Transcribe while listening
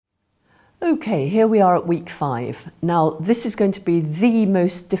Okay, here we are at week 5. Now, this is going to be the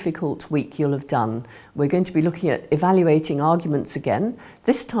most difficult week you'll have done. We're going to be looking at evaluating arguments again,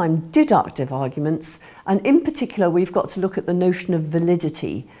 this time deductive arguments, and in particular we've got to look at the notion of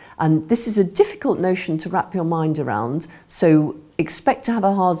validity. And this is a difficult notion to wrap your mind around, so expect to have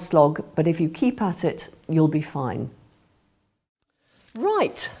a hard slog, but if you keep at it, you'll be fine.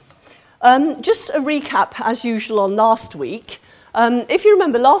 Right, just a recap as usual on last week. If you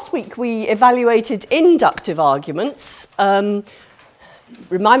remember, last week we evaluated inductive arguments.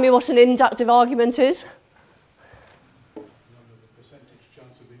 Remind me what an inductive argument is?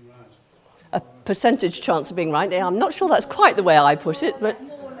 A percentage chance of being right. I'm not sure that's quite the way I put it, but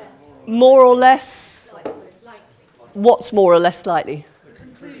more or less. What's more or less likely?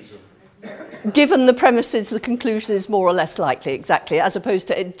 Given the premises, the conclusion is more or less likely, exactly, as opposed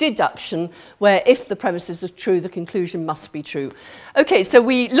to a deduction where if the premises are true, the conclusion must be true. Okay, so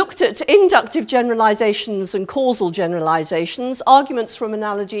we looked at inductive generalizations and causal generalizations, arguments from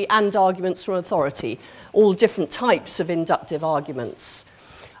analogy and arguments from authority, all different types of inductive arguments.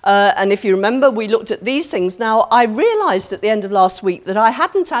 And if you remember, we looked at these things. Now, I realized at the end of last week that I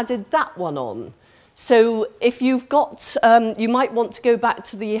hadn't added that one on. So if you've got, you might want to go back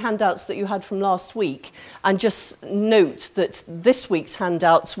to the handouts that you had from last week and just note that this week's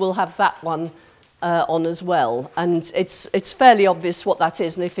handouts will have that one on as well. And it's fairly obvious what that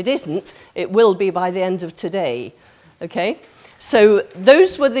is, and if it isn't, it will be by the end of today. Okay? So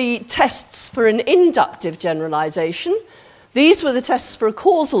those were the tests for an inductive generalization. These were the tests for a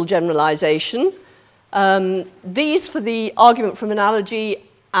causal generalization. These for the argument from analogy,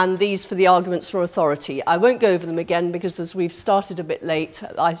 and these for the arguments for authority. I won't go over them again because as we've started a bit late,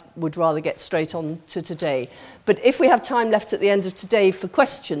 I would rather get straight on to today. But if we have time left at the end of today for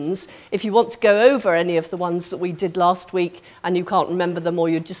questions, if you want to go over any of the ones that we did last week and you can't remember them or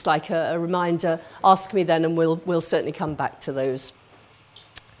you'd just like a reminder, ask me then and we'll certainly come back to those.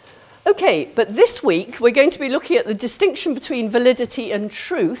 Okay, but this week we're going to be looking at the distinction between validity and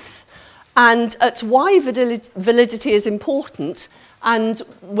truth and at why validity is important. And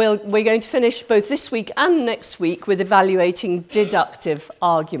we're going to finish both this week and next week with evaluating deductive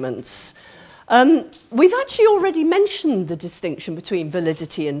arguments. We've actually already mentioned the distinction between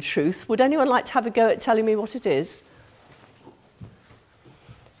validity and truth. Would anyone like to have a go at telling me what it is?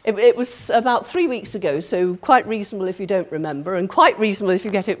 It was about 3 weeks ago, so quite reasonable if you don't remember, and quite reasonable if you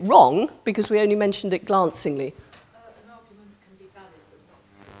get it wrong, because we only mentioned it glancingly. An argument can be valid but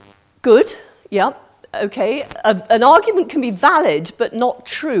not true. Good, yeah. Okay, an argument can be valid but not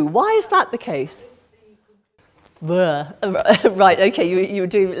true. Why is that the case? Right, okay, you were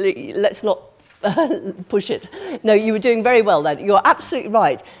doing, let's not push it. No, you were doing very well then. You're absolutely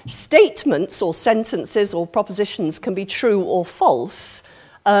right. Statements or sentences or propositions can be true or false,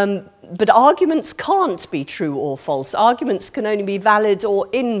 but arguments can't be true or false. Arguments can only be valid or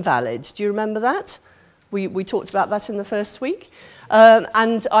invalid. Do you remember that? We talked about that in the first week.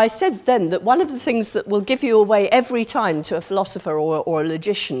 And I said then that one of the things that will give you away every time to a philosopher or a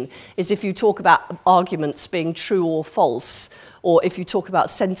logician is if you talk about arguments being true or false, or if you talk about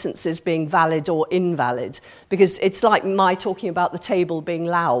sentences being valid or invalid, because it's like my talking about the table being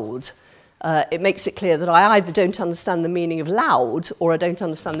loud. It makes it clear that I either don't understand the meaning of loud, or I don't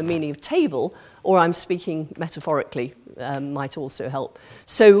understand the meaning of table, or I'm speaking metaphorically, might also help.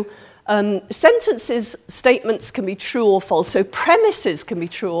 So sentences, statements can be true or false, so premises can be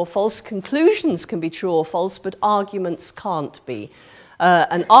true or false, conclusions can be true or false, but arguments can't be.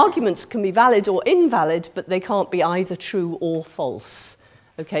 And arguments can be valid or invalid, but they can't be either true or false.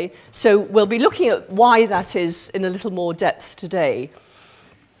 Okay, so we'll be looking at why that is in a little more depth today.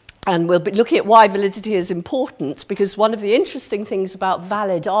 And we'll be looking at why validity is important, because one of the interesting things about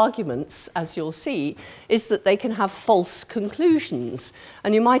valid arguments, as you'll see, is that they can have false conclusions.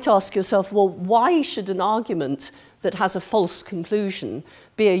 And you might ask yourself, well, why should an argument that has a false conclusion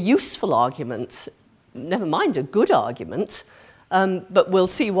be a useful argument? Never mind a good argument, but we'll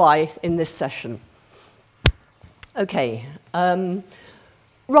see why in this session. Okay,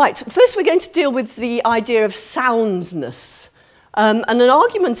 right, first we're going to deal with the idea of soundness. And an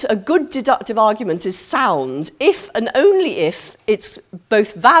argument, a good deductive argument, is sound if and only if it's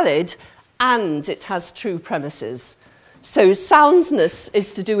both valid and it has true premises. So soundness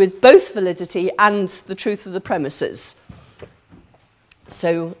is to do with both validity and the truth of the premises.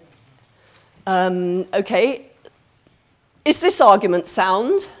 So, okay, is this argument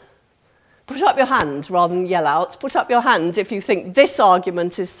sound? Put up your hand rather than yell out. Put up your hand if you think this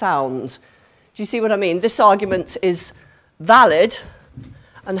argument is sound. Do you see what I mean? This argument is valid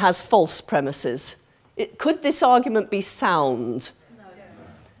and has false premises. Could this argument be sound?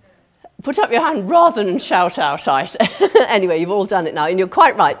 Put up your hand rather than shout out, Anyway, you've all done it now, and you're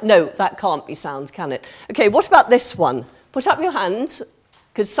quite right. No, that can't be sound, can it? Okay, what about this one? Put up your hand,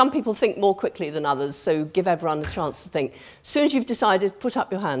 because some people think more quickly than others, so give everyone a chance to think. As soon as you've decided, put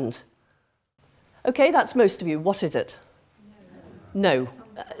up your hand. Okay, that's most of you. What is it? No.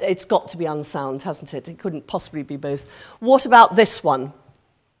 It's got to be unsound, hasn't it? It couldn't possibly be both. What about this one?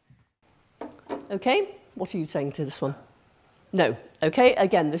 Okay, what are you saying to this one? No. Okay,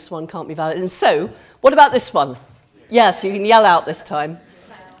 again, this one can't be valid. And so, what about this one? Yes, you can yell out this time.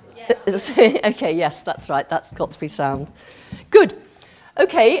 Yes. Okay, yes, that's right. That's got to be sound. Good.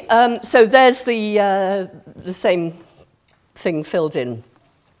 Okay, so there's the same thing filled in.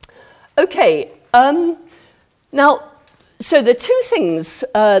 Okay, now, so there are two things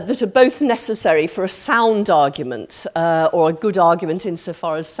that are both necessary for a sound argument, or a good argument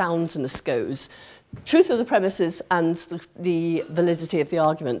insofar as soundness goes. Truth of the premises and the validity of the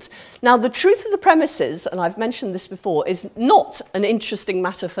argument. Now, the truth of the premises, and I've mentioned this before, is not an interesting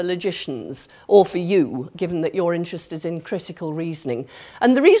matter for logicians, or for you, given that your interest is in critical reasoning.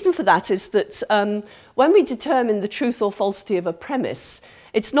 And the reason for that is that when we determine the truth or falsity of a premise,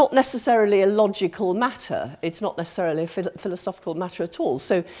 it's not necessarily a logical matter. It's not necessarily a philosophical matter at all.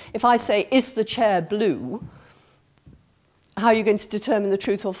 So if I say, is the chair blue, how are you going to determine the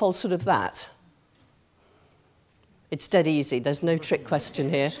truth or falsehood of that? It's dead easy. There's no trick question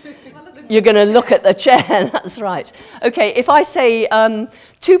here. You're going to look at the chair. That's right. Okay, if I say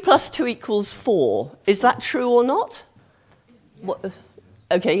 2 plus 2 equals 4, is that true or not? What?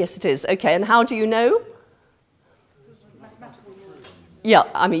 Okay, yes it is. Okay, and how do you know? Yeah,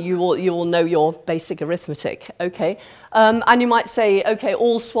 I mean, you all know your basic arithmetic, okay. And you might say, okay,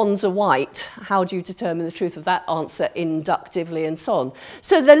 all swans are white. How do you determine the truth of that answer inductively and so on?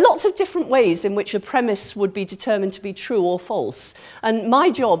 So there are lots of different ways in which a premise would be determined to be true or false. And my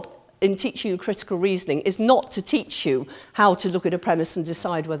job in teaching you critical reasoning is not to teach you how to look at a premise and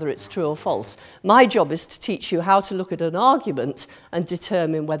decide whether it's true or false. My job is to teach you how to look at an argument and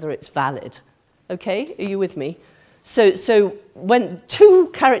determine whether it's valid. Okay, are you with me? So when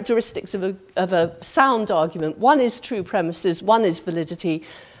two characteristics of a sound argument, one is true premises, one is validity,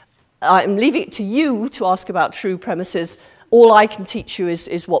 I'm leaving it to you to ask about true premises. All I can teach you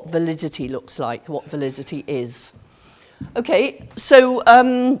is what validity looks like, what validity is. Okay, so,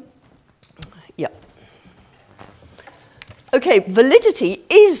 yeah. Okay, validity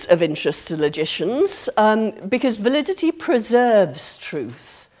is of interest to logicians because validity preserves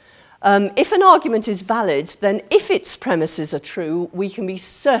truth. If an argument is valid, then if its premises are true, we can be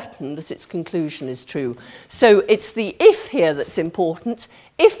certain that its conclusion is true. So it's the if here that's important.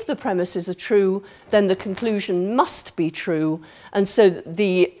 If the premises are true, then the conclusion must be true. And so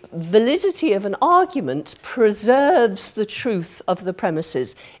the validity of an argument preserves the truth of the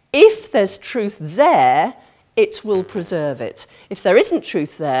premises. If there's truth there, it will preserve it. If there isn't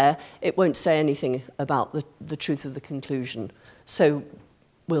truth there, it won't say anything about the truth of the conclusion. So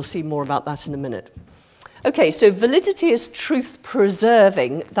we'll see more about that in a minute. Okay, so validity is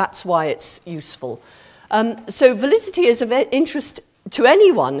truth-preserving. That's why it's useful. So validity is of interest to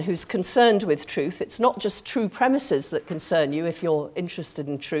anyone who's concerned with truth. It's not just true premises that concern you if you're interested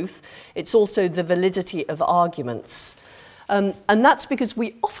in truth. It's also the validity of arguments. And that's because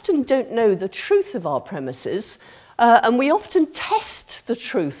we often don't know the truth of our premises, and we often test the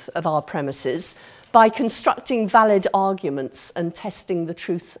truth of our premises by constructing valid arguments and testing the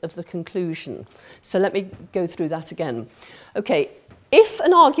truth of the conclusion. So let me go through that again. Okay, if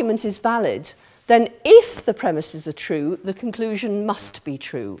an argument is valid, then if the premises are true, the conclusion must be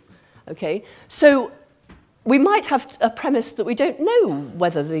true. Okay, so we might have a premise that we don't know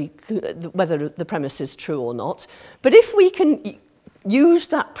whether the premise is true or not, but if we can use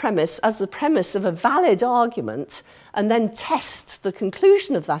that premise as the premise of a valid argument and then test the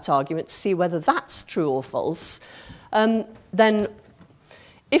conclusion of that argument to see whether that's true or false, then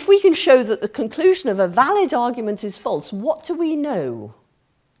if we can show that the conclusion of a valid argument is false, what do we know?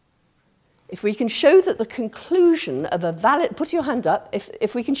 If we can show that the conclusion of a valid... Put your hand up.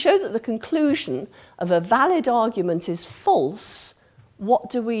 If we can show that the conclusion of a valid argument is false, what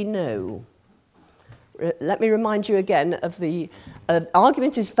do we know? Let me remind you again of the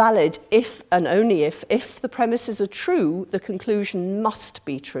argument is valid if and only if the premises are true, the conclusion must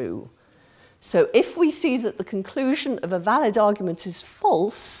be true. So if we see that the conclusion of a valid argument is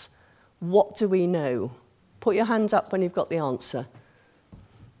false, what do we know? Put your hand up when you've got the answer.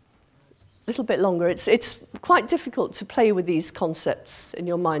 A little bit longer. It's quite difficult to play with these concepts in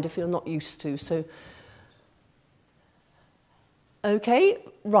your mind if you're not used to. So, okay,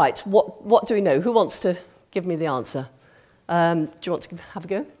 right. What do we know? Who wants to give me the answer? Do you want to have a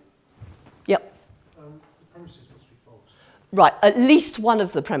go? Yep. The premises must be false. Right, at least one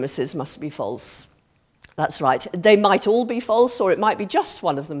of the premises must be false. That's right. They might all be false, or it might be just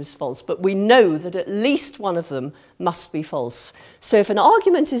one of them is false, but we know that at least one of them must be false. So if an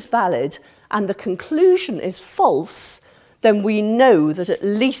argument is valid and the conclusion is false, then we know that at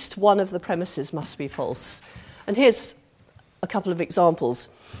least one of the premises must be false. And here's a couple of examples.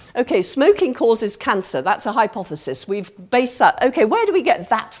 Okay, smoking causes cancer. That's a hypothesis. We've based that. Okay, where do we get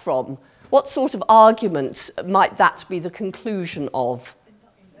that from? What sort of argument might that be the conclusion of?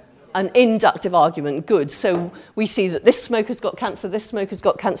 An inductive argument. Good. So we see that this smoker's got cancer, this smoker's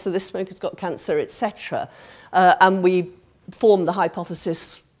got cancer, this smoker's got cancer, etc. And we form the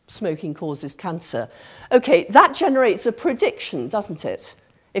hypothesis smoking causes cancer. Okay, that generates a prediction, doesn't it?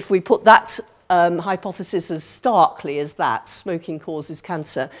 If we put that hypothesis as starkly as that, smoking causes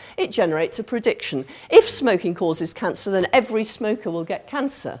cancer, it generates a prediction. If smoking causes cancer, then every smoker will get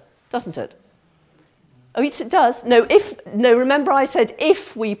cancer, doesn't it? Oh, yes, it does. No, remember I said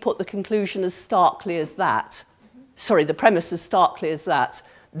if we put the conclusion as starkly as that, sorry, the premise as starkly as that,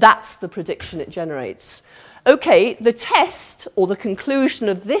 that's the prediction it generates. Okay, the test or the conclusion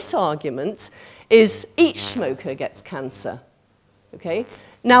of this argument is each smoker gets cancer. Okay?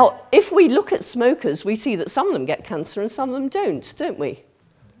 Now, if we look at smokers, we see that some of them get cancer and some of them don't we?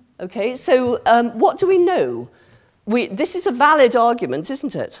 Okay, so what do we know? This is a valid argument,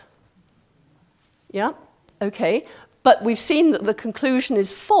 isn't it? Yeah, okay. But we've seen that the conclusion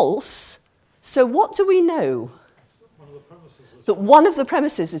is false, so what do we know? That one of the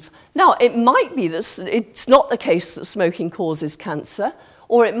premises is... Now, it might be that it's not the case that smoking causes cancer,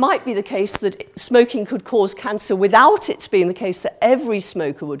 or it might be the case that smoking could cause cancer without it being the case that every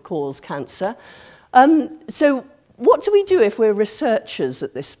smoker would cause cancer. So what do we do if we're researchers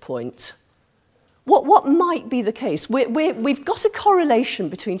at this point? What might be the case? We've got a correlation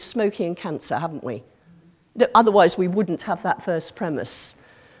between smoking and cancer, haven't we? Otherwise, we wouldn't have that first premise.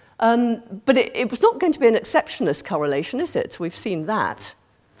 But it was not going to be an exceptionless correlation, is it? We've seen that.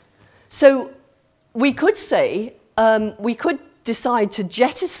 So we could say, we could decide to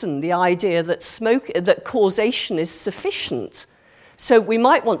jettison the idea that causation is sufficient. So we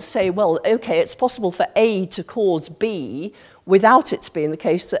might want to say, well, okay, it's possible for A to cause B without it being the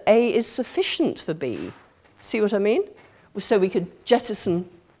case that A is sufficient for B. See what I mean? So we could jettison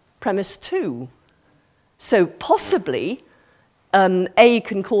premise 2. So possibly A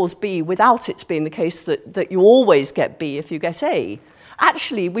can cause B without it being the case that you always get B if you get A.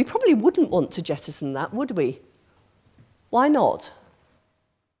 Actually, we probably wouldn't want to jettison that, would we? Why not?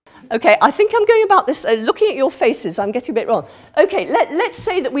 Okay, I think I'm going about this, looking at your faces, I'm getting a bit wrong. Okay, let's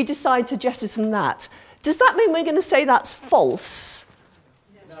say that we decide to jettison that. Does that mean we're going to say that's false?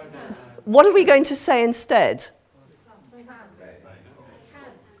 No. What are we going to say instead?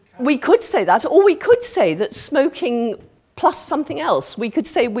 We could say that, or we could say that smoking plus something else. We could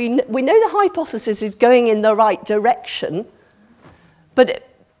say we know the hypothesis is going in the right direction, but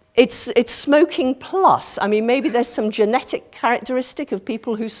it's smoking plus. I mean, maybe there's some genetic characteristic of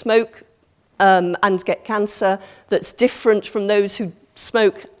people who smoke and get cancer that's different from those who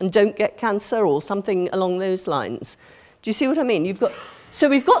smoke and don't get cancer, or something along those lines. Do you see what I mean? So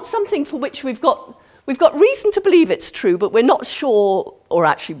we've got something for which we've got reason to believe it's true, but we're not sure, or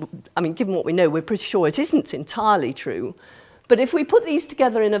actually, I mean, given what we know, we're pretty sure it isn't entirely true. But if we put these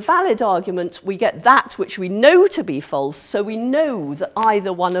together in a valid argument, we get that which we know to be false, so we know that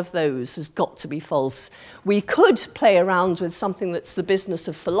either one of those has got to be false. We could play around with something that's the business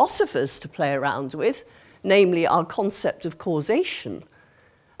of philosophers to play around with, namely our concept of causation,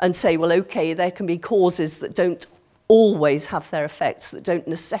 and say, well, okay, there can be causes that don't always have their effects, that don't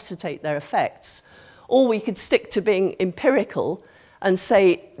necessitate their effects. Or we could stick to being empirical and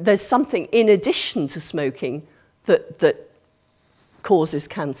say there's something in addition to smoking that causes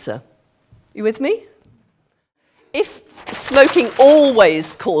cancer. You with me? If smoking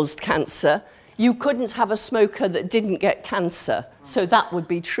always caused cancer, you couldn't have a smoker that didn't get cancer. So that would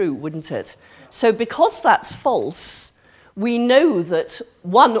be true, wouldn't it? So because that's false, we know that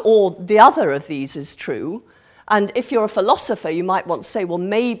one or the other of these is true. And if you're a philosopher, you might want to say, well,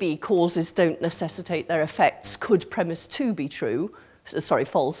 maybe causes don't necessitate their effects. Could premise 2 be true? Sorry,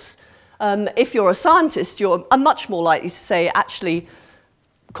 false. If you're a scientist, you're much more likely to say, actually,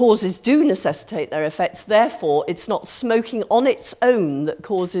 causes do necessitate their effects. Therefore, it's not smoking on its own that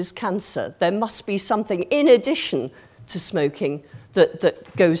causes cancer. There must be something in addition to smoking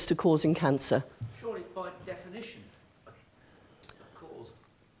that goes to causing cancer. Surely, by definition, a cause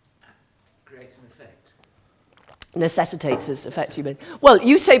creates an effect. necessitates this effect, you mean? Well,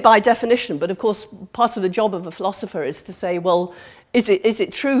 you say by definition, but of course part of the job of a philosopher is to say, well, is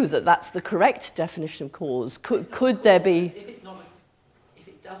it true that that's the correct definition of cause? Could there be... If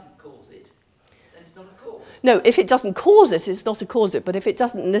it doesn't cause it, then it's not a cause. No, if it doesn't cause it, it's not a cause it, but if it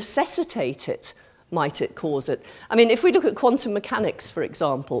doesn't necessitate it, might it cause it? I mean, if we look at quantum mechanics, for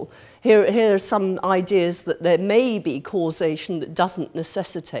example, here are some ideas that there may be causation that doesn't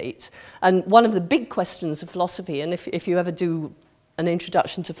necessitate. And one of the big questions of philosophy, and if you ever do an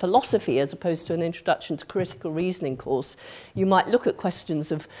introduction to philosophy as opposed to an introduction to critical reasoning course, you might look at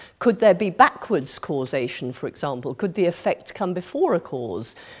questions of, could there be backwards causation, for example? Could the effect come before a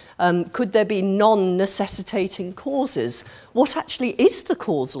cause? Could there be non-necessitating causes? What actually is the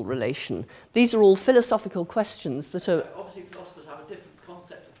causal relation? These are all philosophical questions that are... Obviously, philosophers have a different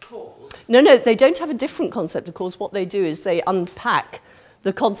concept of cause. No, they don't have a different concept of cause. What they do is they unpack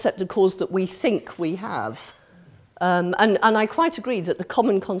the concept of cause that we think we have. And I quite agree that the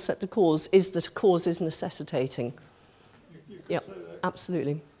common concept of cause is that a cause is necessitating. You could Yep, say that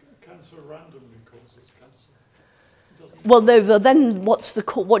absolutely. cancer randomly causes cancer. It doesn't, Well, no, then what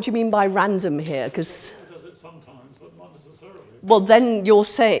do you mean by random here? Because it does it sometimes, but not necessarily. well, then you're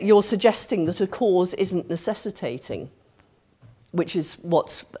suggesting that a cause isn't necessitating, which is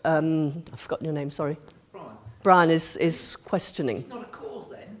what I've forgotten your name. Sorry, Brian, Brian is questioning. it's not a cause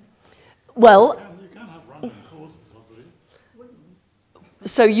then. Well, You can have random causes, I believe.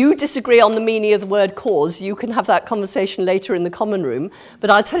 so you disagree on the meaning of the word cause. You can have that conversation later in the common room. But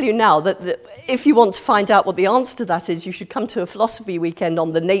I'll tell you now that if you want to find out what the answer to that is, you should come to a philosophy weekend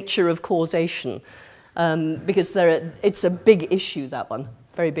on the nature of causation, because it's a big issue, that one,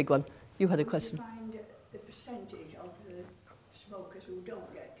 very big one. You had a question. Find the percentage of the smokers who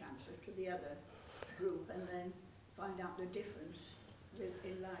don't get cancer to the other group, and then find out the difference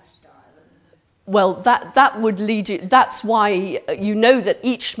in lifestyle. Well, that would lead you... That's why you know that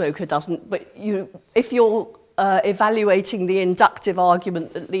each smoker doesn't, but if you're evaluating the inductive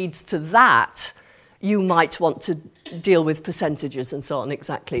argument that leads to that, you might want to deal with percentages and so on,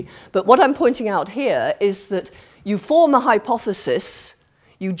 exactly. But what I'm pointing out here is that you form a hypothesis,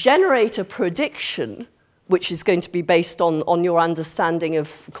 you generate a prediction, which is going to be based on your understanding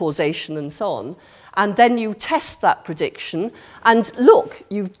of causation and so on, and then you test that prediction, and look,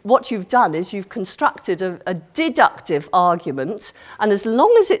 what you've done is you've constructed a deductive argument, and as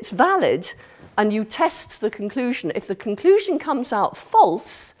long as it's valid, and you test the conclusion, if the conclusion comes out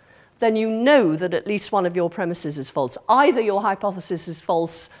false, then you know that at least one of your premises is false. Either your hypothesis is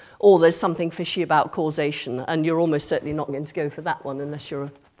false, or there's something fishy about causation, and you're almost certainly not going to go for that one unless you're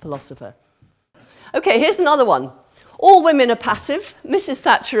a philosopher. Okay, here's another one. All women are passive. Mrs.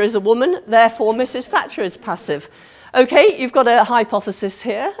 Thatcher is a woman, therefore Mrs. Thatcher is passive. Okay, you've got a hypothesis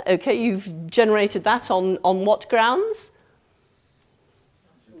here. Okay, you've generated that on what grounds?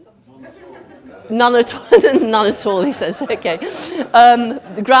 None at all, none at all, he says. Okay.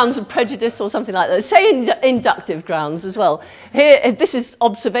 The grounds of prejudice or something like that. Say inductive grounds as well. Here, this is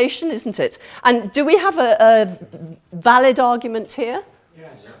observation, isn't it? And do we have a valid argument here?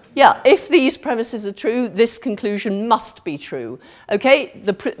 Yes. Yeah, if these premises are true, this conclusion must be true. Okay,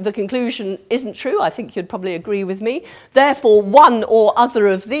 the conclusion isn't true, I think you'd probably agree with me. Therefore, one or other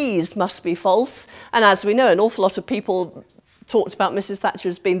of these must be false. And as we know, an awful lot of people talked about Mrs. Thatcher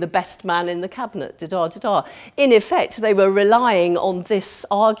as being the best man in the cabinet, da-da. In effect, they were relying on this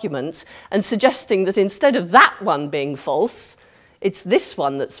argument and suggesting that instead of that one being false, it's this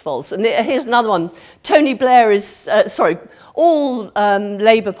one that's false. And here's another one. Tony Blair is, all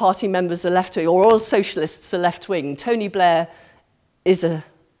Labour Party members are left-wing, or all socialists are left-wing. Tony Blair is a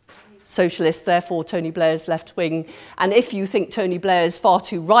socialist, therefore Tony Blair is left-wing. And if you think Tony Blair is far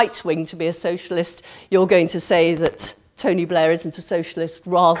too right-wing to be a socialist, you're going to say that Tony Blair isn't a socialist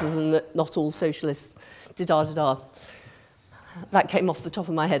rather than that not all socialists, da-da. That came off the top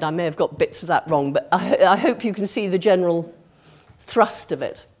of my head. I may have got bits of that wrong, but I hope you can see the general thrust of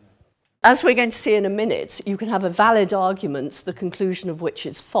it. As we're going to see in a minute, you can have a valid argument, the conclusion of which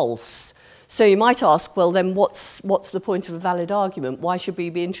is false. So you might ask, well, then what's the point of a valid argument? Why should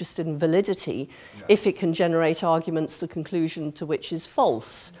we be interested in validity if it can generate arguments, the conclusion to which is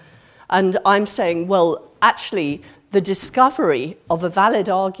false? And I'm saying, well, actually, the discovery of a valid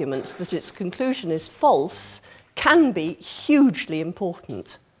argument that its conclusion is false can be hugely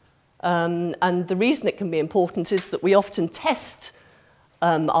important. And the reason it can be important is that we often test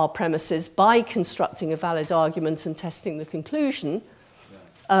our premises by constructing a valid argument and testing the conclusion.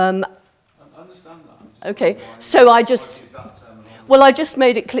 I understand that. Okay, so I just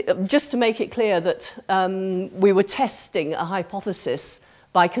made it clear, just to make it clear that we were testing a hypothesis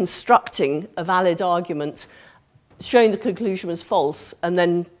by constructing a valid argument showing the conclusion was false and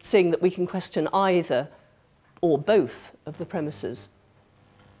then seeing that we can question either or both of the premises.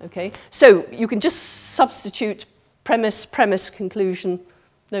 Okay, so you can just substitute premise, conclusion,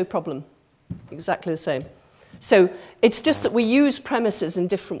 no problem, exactly the same. So it's just that we use premises in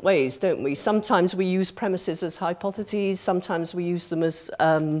different ways, don't we? Sometimes we use premises as hypotheses, sometimes we use them as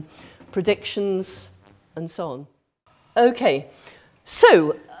predictions, and so on. Okay,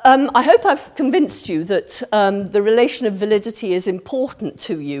 so I hope I've convinced you that the relation of validity is important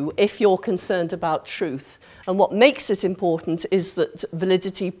to you if you're concerned about truth. And what makes it important is that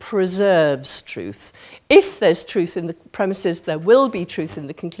validity preserves truth. If there's truth in the premises, there will be truth in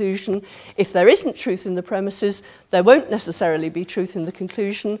the conclusion. If there isn't truth in the premises, there won't necessarily be truth in the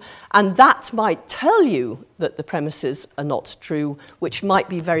conclusion. And that might tell you that the premises are not true, which might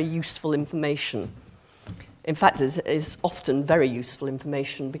be very useful information. In fact, it is often very useful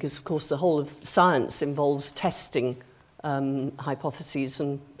information because, of course, the whole of science involves testing hypotheses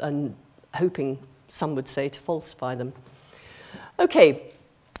and hoping, some would say, to falsify them. Okay,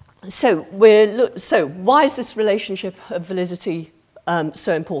 so why is this relationship of validity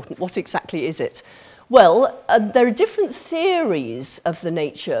so important? What exactly is it? Well, there are different theories of the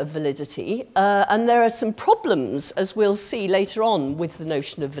nature of validity, and there are some problems, as we'll see later on, with the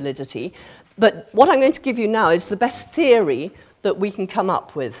notion of validity. But what I'm going to give you now is the best theory that we can come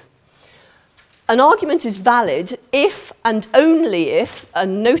up with. An argument is valid if and only if,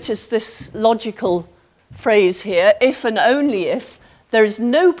 and notice this logical phrase here, if and only if, there is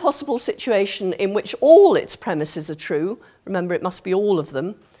no possible situation in which all its premises are true, remember it must be all of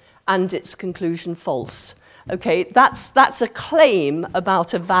them, and its conclusion false. Okay, that's a claim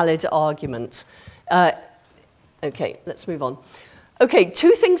about a valid argument. Okay, let's move on. Okay,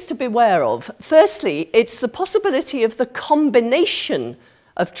 two things to beware of. Firstly, it's the possibility of the combination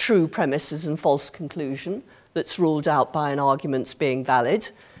of true premises and false conclusion that's ruled out by an argument's being valid.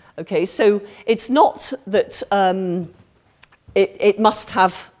 Okay, so it's not that it must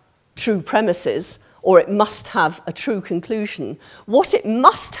have true premises or it must have a true conclusion. What it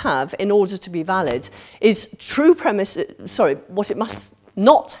must have in order to be valid is true premises, what it must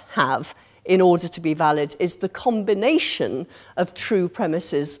not have in order to be valid is the combination of true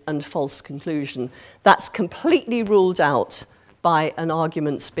premises and false conclusion. That's completely ruled out by an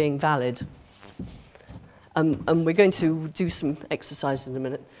argument's being valid. And we're going to do some exercises in a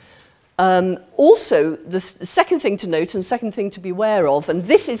minute. Also, the second thing to note and second thing to beware of, and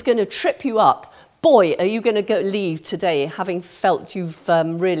this is going to trip you up. Boy, are you going to leave today having felt you've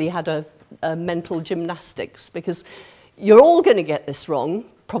really had a mental gymnastics, because you're all going to get this wrong,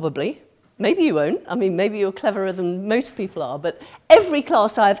 probably. Maybe you won't. I mean, maybe you're cleverer than most people are, but every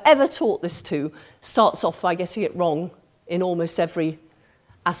class I've ever taught this to starts off by getting it wrong in almost every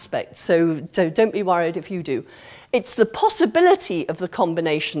aspect. So don't be worried if you do. It's the possibility of the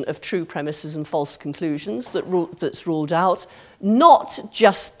combination of true premises and false conclusions that's ruled out, not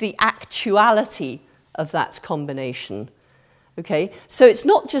just the actuality of that combination. Okay, so it's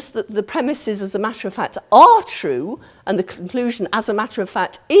not just that the premises, as a matter of fact, are true and the conclusion, as a matter of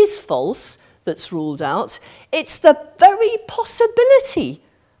fact, is false that's ruled out. It's the very possibility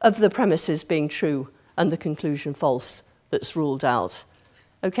of the premises being true and the conclusion false that's ruled out.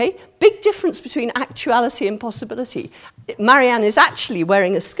 Okay, big difference between actuality and possibility. Marianne is actually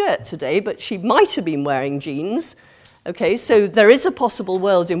wearing a skirt today, but she might have been wearing jeans. Okay, so there is a possible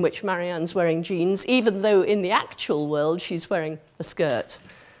world in which Marianne's wearing jeans, even though in the actual world she's wearing a skirt.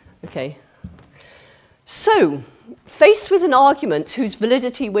 Okay. So, faced with an argument whose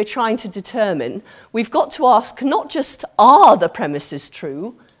validity we're trying to determine, we've got to ask not just are the premises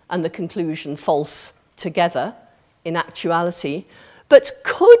true and the conclusion false together in actuality, but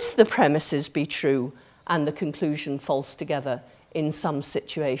could the premises be true and the conclusion false together in some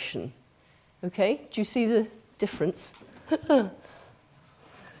situation? Okay, do you see the difference?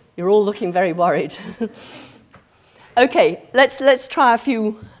 You're all looking very worried. Okay, let's try a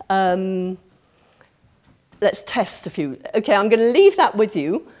few, let's test a few. Okay, I'm going to leave that with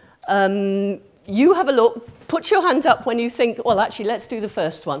you. You have a look, put your hand up when you think, well, actually, let's do the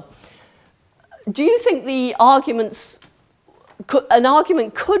first one. Do you think the an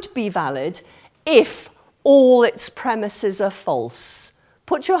argument could be valid if all its premises are false?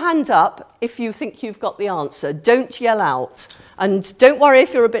 Put your hand up if you think you've got the answer. Don't yell out. And don't worry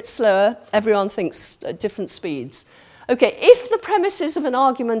if you're a bit slower. Everyone thinks at different speeds. Okay, if the premises of an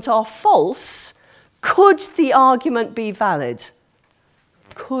argument are false, could the argument be valid?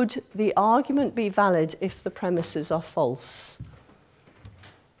 Could the argument be valid if the premises are false?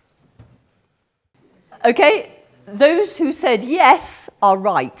 Okay, those who said yes are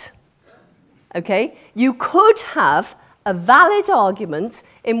right. Okay? You could have a valid argument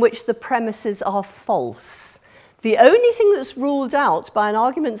in which the premises are false. The only thing that's ruled out by an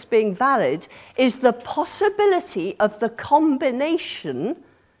argument being valid is the possibility of the combination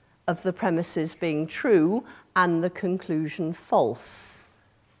of the premises being true and the conclusion false.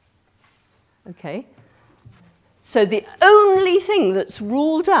 Okay? So the only thing that's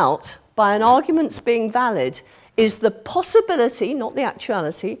ruled out by an argument's being valid is the possibility, not the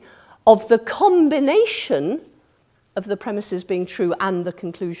actuality, of the combination of the premises being true and the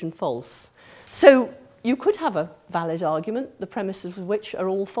conclusion false. So you could have a valid argument, the premises of which are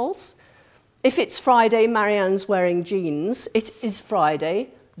all false. If it's Friday, Marianne's wearing jeans, it is Friday,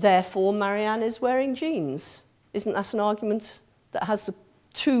 therefore Marianne is wearing jeans. Isn't that an argument that has the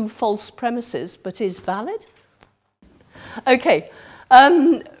two false premises but is valid? Okay,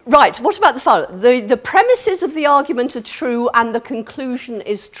 right, what about the premises of the argument are true and the conclusion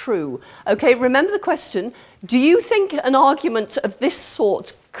is true. Okay, remember the question, do you think an argument of this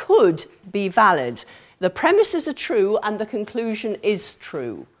sort could be valid? The premises are true and the conclusion is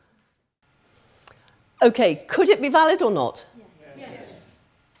true. Okay, could it be valid or not? Yes.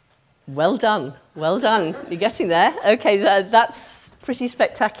 Well done, well done. You're getting there. Okay, that's pretty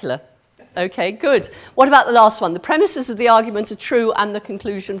spectacular. Okay, good. What about the last one? The premises of the argument are true and the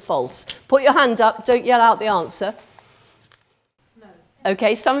conclusion false. Put your hand up, don't yell out the answer. No.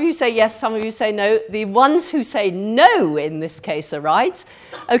 Okay, some of you say yes, some of you say no. The ones who say no in this case are right.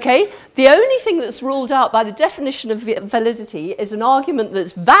 Okay, the only thing that's ruled out by the definition of validity is an argument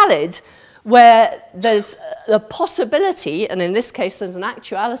that's valid where there's a possibility, and in this case there's an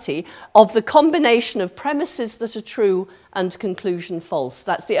actuality, of the combination of premises that are true and conclusion false.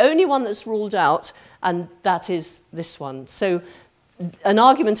 That's the only one that's ruled out, and that is this one. So an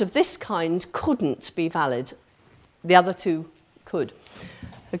argument of this kind couldn't be valid. The other two could.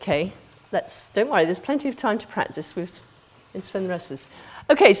 Okay, don't worry, there's plenty of time to practice. We've spend the rest of this.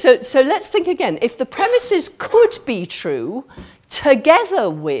 Okay, so let's think again. If the premises could be true together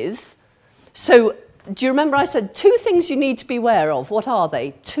with, so do you remember I said two things you need to be aware of? What are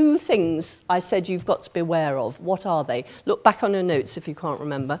they? Two things I said you've got to be aware of. What are they? Look back on your notes if you can't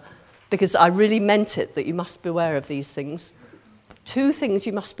remember, because I really meant it that you must be aware of these things. Two things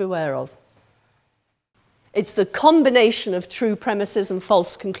you must be aware of. It's the combination of true premises and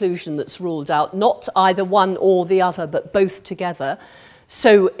false conclusion that's ruled out, not either one or the other, but both together.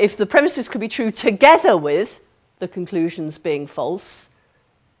 So if the premises could be true together with the conclusions being false,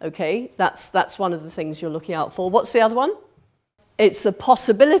 okay, that's one of the things you're looking out for. What's the other one? It's the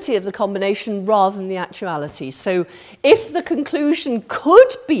possibility of the combination rather than the actuality. So if the conclusion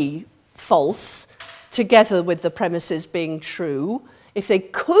could be false together with the premises being true, if they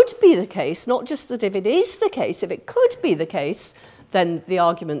could be the case, not just that if it is the case, if it could be the case, then the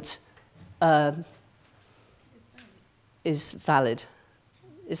argument is valid.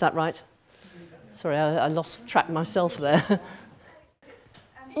 Is that right? Sorry, I lost track myself there.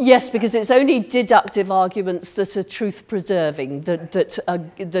 Yes, because it's only deductive arguments that are truth-preserving,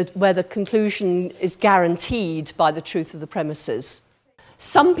 that where the conclusion is guaranteed by the truth of the premises.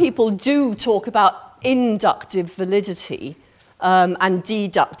 Some people do talk about inductive validity and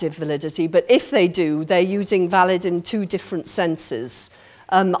deductive validity, but if they do, they're using valid in two different senses.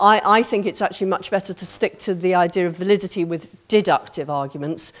 I think it's actually much better to stick to the idea of validity with deductive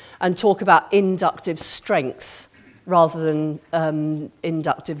arguments and talk about inductive strength rather than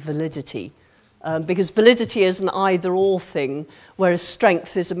inductive validity. Because validity is an either-or thing, whereas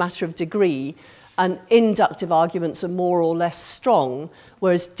strength is a matter of degree, and inductive arguments are more or less strong,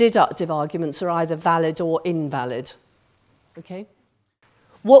 whereas deductive arguments are either valid or invalid. Okay?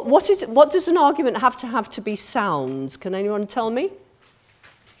 What does an argument have to be sound? Can anyone tell me?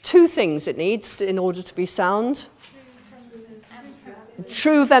 Two things it needs in order to be sound.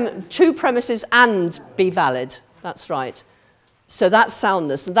 True premises and be valid. That's right. So that's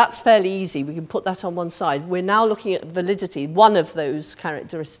soundness, and that's fairly easy. We can put that on one side. We're now looking at validity, one of those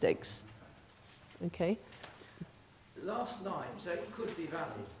characteristics. Okay? Last line, so it could be valid.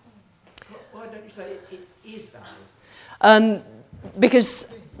 Why don't you say it is valid?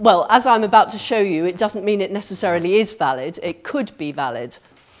 Because, well, as I'm about to show you, it doesn't mean it necessarily is valid. It could be valid.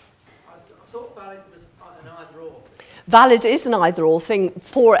 I thought valid was an either-or. Valid is an either-or thing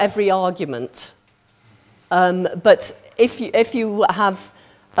for every argument. But if you have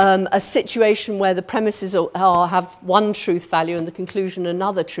a situation where the premises have one truth value and the conclusion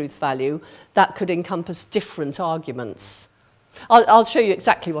another truth value, that could encompass different arguments. I'll show you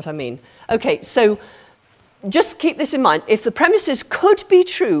exactly what I mean. Okay, so just keep this in mind. If the premises could be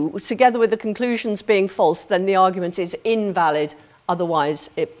true together with the conclusions being false, then the argument is invalid, otherwise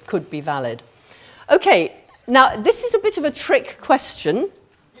it could be valid. Okay, now this is a bit of a trick question,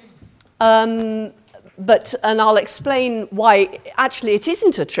 and I'll explain why actually it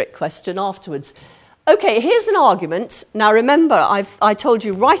isn't a trick question afterwards. Okay, here's an argument. Now remember, I told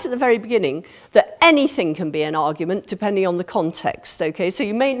you right at the very beginning that anything can be an argument depending on the context, okay? So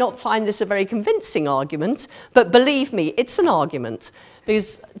you may not find this a very convincing argument, but believe me, it's an argument.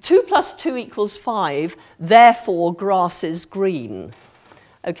 Because 2 + 2 = 5, therefore grass is green.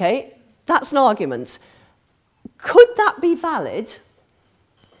 Okay, that's an argument. Could that be valid?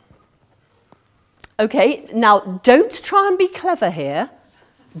 Okay, now don't try and be clever here.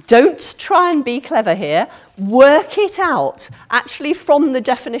 Don't try and be clever here. Work it out, actually from the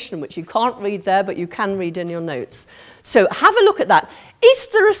definition, which you can't read there, but you can read in your notes. So have a look at that. Is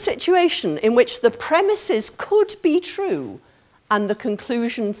there a situation in which the premises could be true and the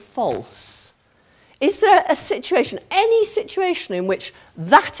conclusion false? Is there a situation, any situation in which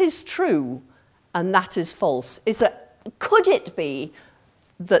that is true and that is false? Could it be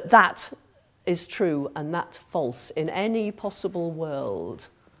that that is true and that false in any possible world?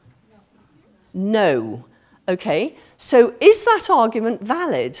 No. Okay, so is that argument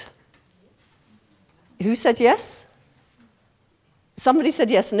valid? Who said yes? Somebody said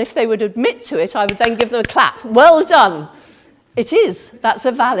yes, and if they would admit to it, I would then give them a clap. Well done. It is. That's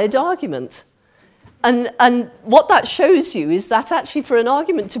a valid argument. And what that shows you is that actually for an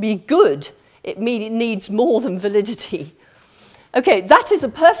argument to be good, it needs more than validity. Okay, that is a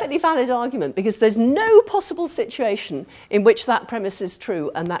perfectly valid argument because there's no possible situation in which that premise is true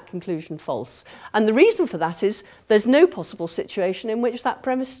and that conclusion false. And the reason for that is there's no possible situation in which that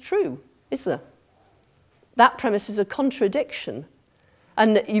premise is true, is there? That premise is a contradiction.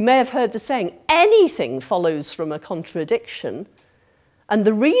 And you may have heard the saying, anything follows from a contradiction. And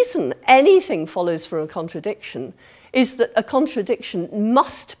the reason anything follows from a contradiction is that a contradiction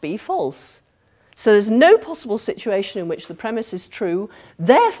must be false. So there's no possible situation in which the premise is true.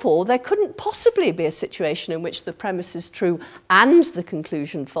 Therefore, there couldn't possibly be a situation in which the premise is true and the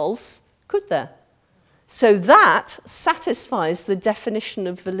conclusion false, could there? So that satisfies the definition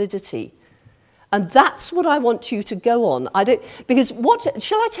of validity. And that's what I want you to go on.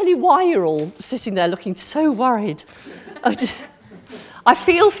 Shall I tell you why you're all sitting there looking so worried? I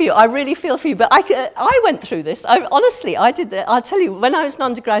feel for you, I really feel for you, but I went through this. Honestly, I did that. I'll tell you, when I was an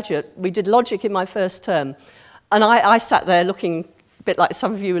undergraduate, we did logic in my first term, and I sat there looking, a bit like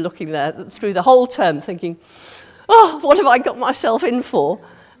some of you were looking there, through the whole term thinking, oh, what have I got myself in for?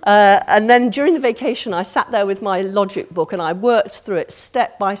 And then during the vacation, I sat there with my logic book, and I worked through it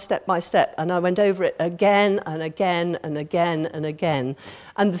step by step by step, and I went over it again and again and again and again.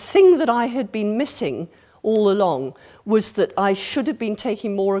 And the thing that I had been missing all along was that I should have been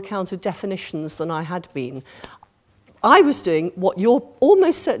taking more account of definitions than I had been. I was doing what you're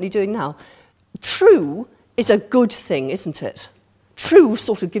almost certainly doing now. True is a good thing, isn't it? True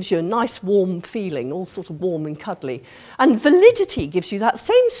sort of gives you a nice warm feeling, all sort of warm and cuddly. And validity gives you that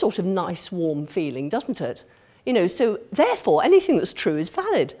same sort of nice warm feeling, doesn't it? You know, so therefore anything that's true is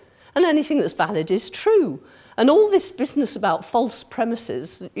valid, and anything that's valid is true. And all this business about false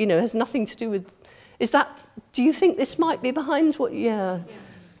premises, you know, has nothing to do with. Do you think this might be behind what, yeah.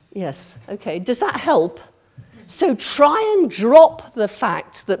 Yes, okay. Does that help? So try and drop the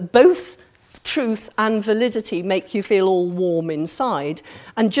fact that both truth and validity make you feel all warm inside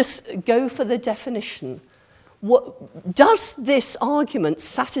and just go for the definition. Does this argument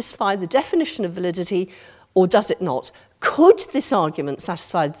satisfy the definition of validity or does it not? Could this argument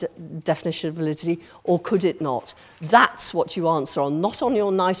satisfy the definition of validity, or could it not? That's what you answer on, not on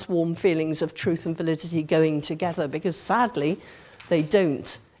your nice warm feelings of truth and validity going together, because sadly, they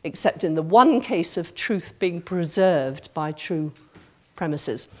don't, except in the one case of truth being preserved by true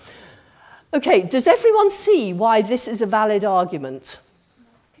premises. Okay, does everyone see why this is a valid argument?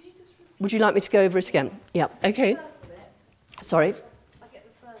 Would you like me to go over it again? Yeah, okay. Sorry? I get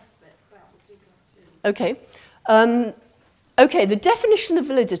the first bit about the 2 + 2. Okay. Okay, the definition of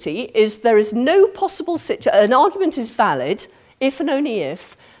validity is there is no possible an argument is valid if and only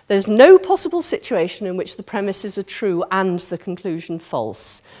if there's no possible situation in which the premises are true and the conclusion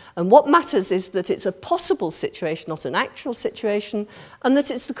false. And what matters is that it's a possible situation, not an actual situation, and that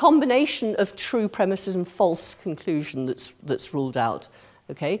it's the combination of true premises and false conclusion that's ruled out.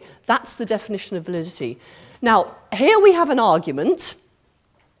 Okay, that's the definition of validity. Now, here we have an argument.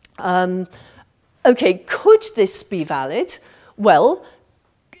 Okay, could this be valid? Well,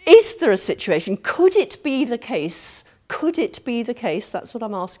 is there a situation, could it be the case, that's what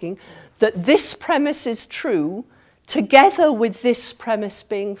I'm asking, that this premise is true together with this premise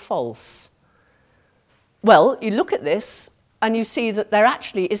being false? Well, you look at this and you see that there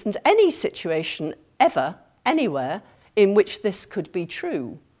actually isn't any situation ever, anywhere, in which this could be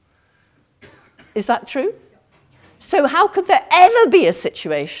true. Is that true? So how could there ever be a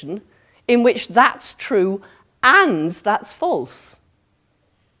situation in which that's true and that's false?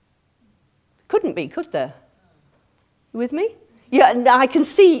 Couldn't be, could there? You with me? Yeah, and I can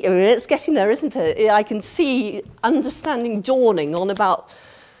see, it's getting there, isn't it? I can see understanding dawning on about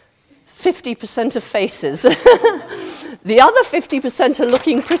 50% of faces. The other 50% are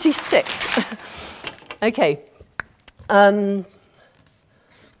looking pretty sick. Okay.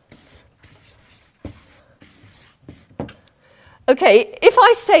 Okay, if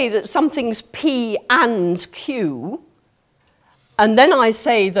I say that something's P and Q, and then I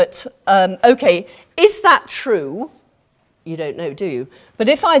say that, okay, is that true? You don't know, do you? But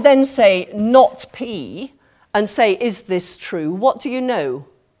if I then say not P and say, is this true, what do you know?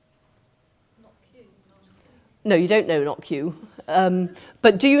 Not Q. No, you don't know not Q.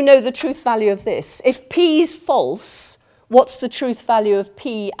 But do you know the truth value of this? If P's false, what's the truth value of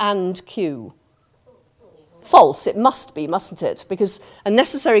P and Q? False, it must be, mustn't it? Because a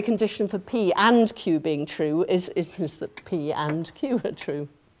necessary condition for P and Q being true is that P and Q are true.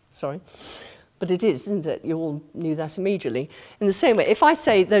 Sorry. But it is, isn't it? You all knew that immediately. In the same way, if I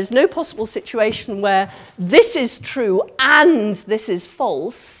say there's no possible situation where this is true and this is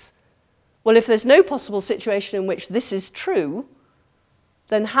false, well, if there's no possible situation in which this is true,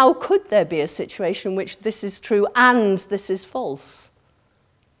 then how could there be a situation in which this is true and this is false?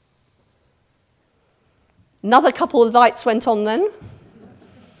 Another couple of lights went on then.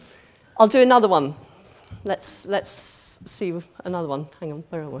 I'll do another one. Let's see another one. Hang on,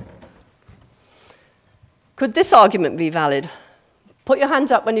 where are we? Could this argument be valid? Put your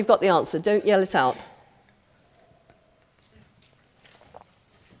hand up when you've got the answer. Don't yell it out.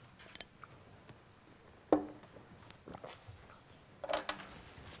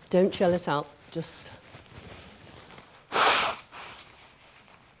 Don't yell it out. Just...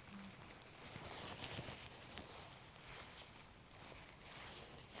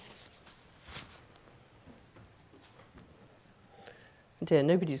 Dear,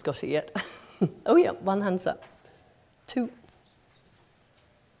 nobody's got it yet. Oh yeah, one hand's up. Two.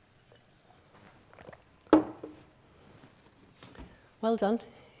 Well done.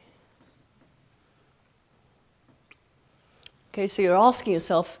 Okay, so you're asking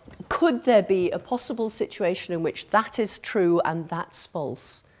yourself, could there be a possible situation in which that is true and that's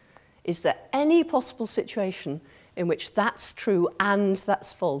false? Is there any possible situation in which that's true and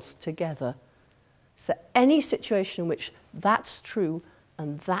that's false together? Is there any situation in which that's true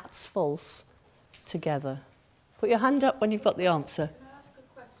and that's false together? Put your hand up when you've got the answer. Can I ask a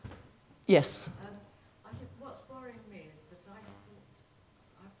question? Yes. I think what's worrying me is that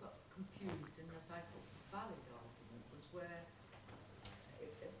I've got confused in that I thought the valid argument was where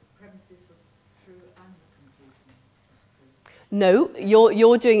the premises were true and the conclusion was true. No,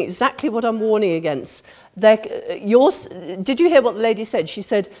 you're doing exactly what I'm warning against. Did you hear what the lady said? She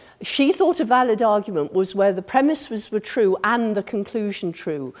said she thought a valid argument was where the premises were true and the conclusion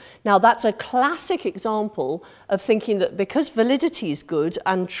true. Now, that's a classic example of thinking that because validity is good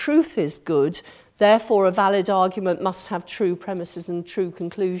and truth is good, therefore a valid argument must have true premises and true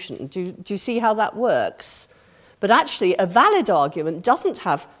conclusion. Do you see how that works? But actually, a valid argument doesn't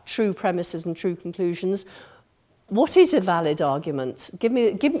have true premises and true conclusions. What is a valid argument? Give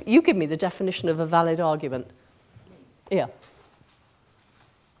me the definition of a valid argument. Yeah.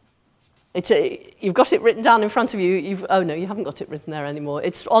 You've got it written down in front of you. Oh no, you haven't got it written there anymore.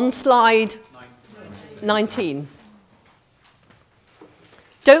 It's on slide 19.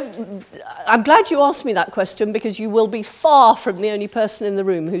 I'm glad you asked me that question because you will be far from the only person in the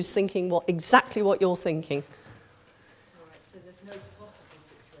room who's thinking exactly what you're thinking. All right, so there's no possible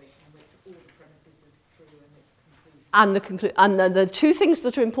situation in which all the premises are true and its conclusion. And the two things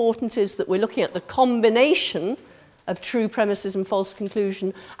that are important is that we're looking at the combination of true premises and false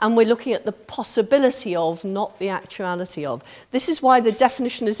conclusion, and we're looking at the possibility of, not the actuality of. This is why the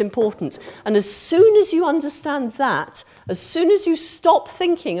definition is important. And as soon as you understand that, as soon as you stop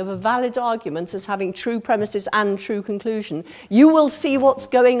thinking of a valid argument as having true premises and true conclusion, you will see what's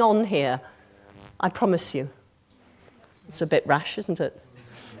going on here. I promise you. It's a bit rash, isn't it?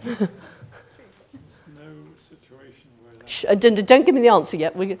 Don't give me the answer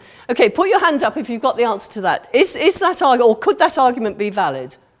yet. Okay, put your hand up if you've got the answer to that. Is that argument, or could that argument be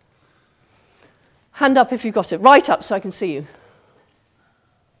valid? Hand up if you've got it. Right up so I can see you.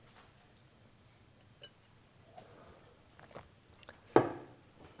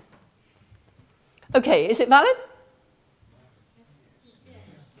 Okay, is it valid?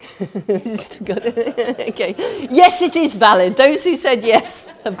 Yes. Okay. Yes, it is valid. Those who said yes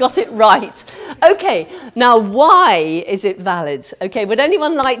have got it right. Okay, now why is it valid? Okay, would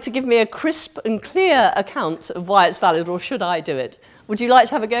anyone like to give me a crisp and clear account of why it's valid, or should I do it? Would you like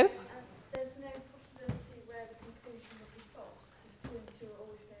to have a go? There's no possibility where the conclusion would be false, because 2 and 2 are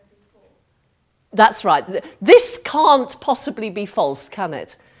always going to be false. That's right. This can't possibly be false, can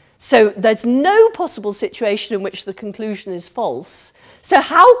it? So there's no possible situation in which the conclusion is false. So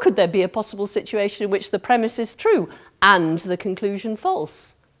how could there be a possible situation in which the premise is true and the conclusion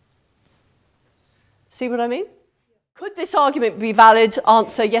false? See what I mean? Could this argument be valid?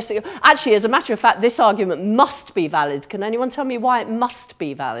 Answer, yes. Actually, as a matter of fact, this argument must be valid. Can anyone tell me why it must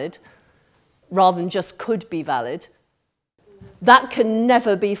be valid rather than just could be valid? That can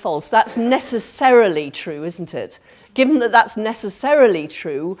never be false. That's necessarily true, isn't it? Given that that's necessarily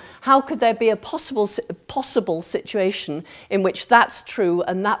true, how could there be a possible situation in which that's true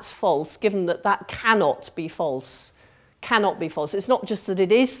and that's false, given that that cannot be false? Cannot be false. It's not just that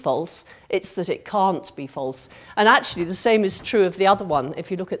it is false, it's that it can't be false. And actually, the same is true of the other one.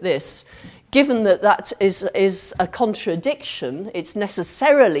 If you look at this, given that that is a contradiction, it's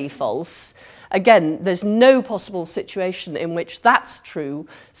necessarily false. Again, there's no possible situation in which that's true,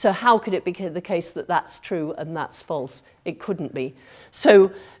 so how could it be the case that that's true and that's false? It couldn't be.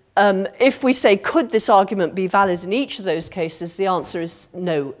 So if we say, could this argument be valid in each of those cases, the answer is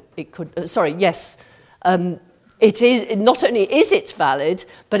no, it could, yes. It is, not only is it valid,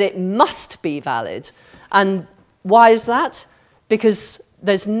 but it must be valid. And why is that? Because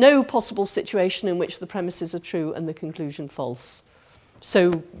there's no possible situation in which the premises are true and the conclusion false.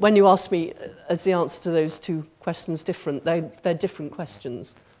 So when you ask me, is the answer to those two questions different? They're different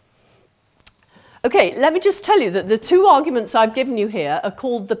questions. Okay, let me just tell you that the two arguments I've given you here are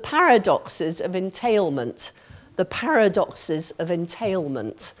called the paradoxes of entailment. The paradoxes of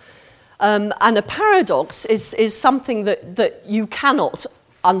entailment. And a paradox is something that you cannot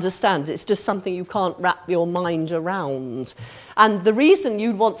understand. It's just something you can't wrap your mind around. And the reason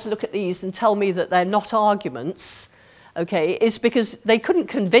you'd want to look at these and tell me that they're not arguments, okay, is because they couldn't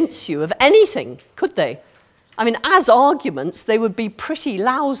convince you of anything, could they? I mean, as arguments, they would be pretty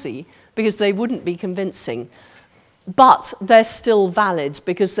lousy because they wouldn't be convincing. But they're still valid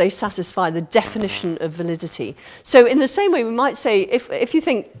because they satisfy the definition of validity. So in the same way, we might say, if you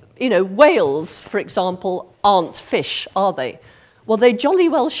think, whales, for example, aren't fish, are they? Well, they jolly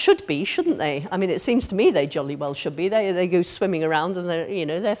well should be, shouldn't they? I mean, it seems to me they jolly well should be. They go swimming around and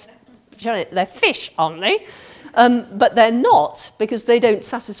they're fish, aren't they? But they're not, because they don't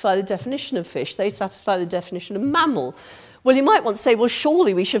satisfy the definition of fish. They satisfy the definition of mammal. Well, you might want to say, well,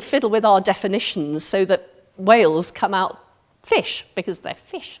 surely we should fiddle with our definitions so that whales come out fish, because they're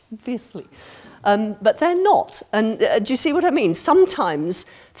fish, obviously. But they're not. And do you see what I mean? Sometimes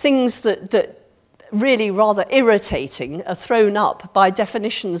things that really rather irritating are thrown up by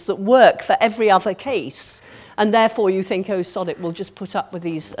definitions that work for every other case. And therefore you think, oh, sod it, we'll just put up with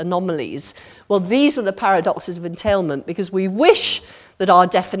these anomalies. Well, these are the paradoxes of entailment, because we wish that our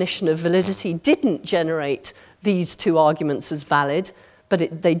definition of validity didn't generate these two arguments as valid,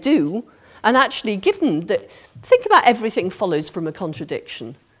 but they do. And actually, given that, think about everything follows from a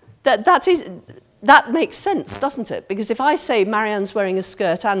contradiction. That makes sense, doesn't it? Because if I say Marianne's wearing a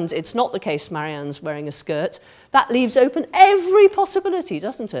skirt and it's not the case Marianne's wearing a skirt, that leaves open every possibility,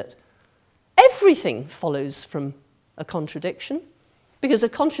 doesn't it? Everything follows from a contradiction, because a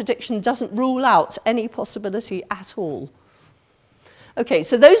contradiction doesn't rule out any possibility at all. Okay,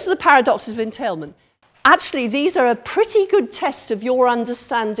 so those are the paradoxes of entailment. Actually, these are a pretty good test of your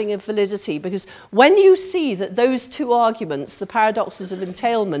understanding of validity, because when you see that those two arguments, the paradoxes of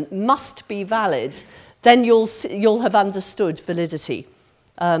entailment, must be valid, then you'll have understood validity.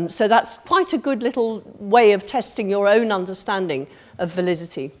 So that's quite a good little way of testing your own understanding of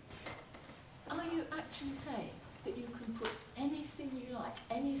validity. Are you actually saying that you can put anything you like,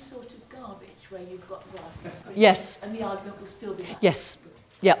 any sort of garbage where you've got grass, Yes. and the argument will still be valid? Yes.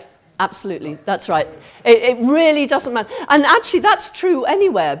 Yeah. Absolutely, that's right. It really doesn't matter. And actually, that's true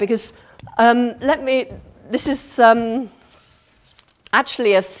anywhere, because this is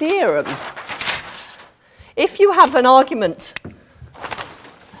actually a theorem. If you have an argument,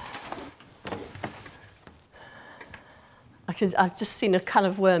 I've just seen a can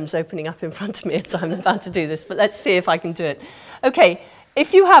of worms opening up in front of me as I'm about to do this, but let's see if I can do it. Okay,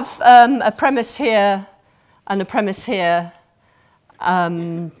 if you have a premise here and a premise here,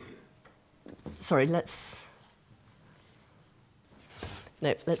 sorry, let's do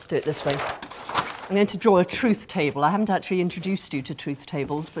it this way. I'm going to draw a truth table. I haven't actually introduced you to truth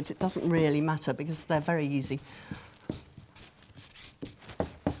tables, but it doesn't really matter because they're very easy.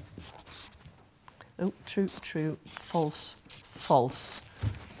 Oh, true, true, false, false.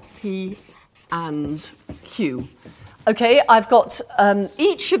 P and Q. Okay, I've got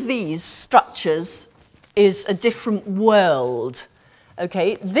each of these structures is a different world.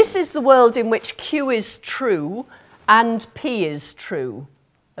 Okay, this is the world in which Q is true and P is true.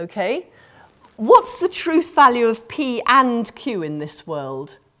 Okay, what's the truth value of P and Q in this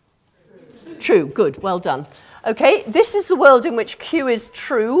world? True, good, well done. Okay, this is the world in which Q is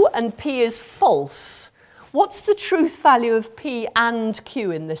true and P is false. What's the truth value of P and Q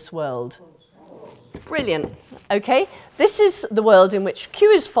in this world? Brilliant. Okay, this is the world in which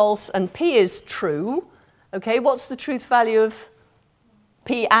Q is false and P is true. Okay, what's the truth value of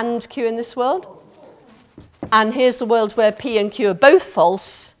P and Q in this world? And here's the world where P and Q are both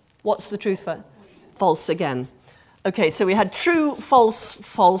false. What's the truth value? False again. Okay, so we had true, false,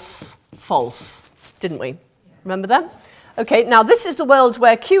 false, false, didn't we? Remember that? Okay, now this is the world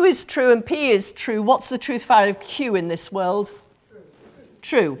where Q is true and P is true. What's the truth value of Q in this world?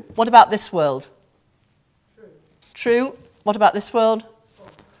 True. What about this world? True. What about this world?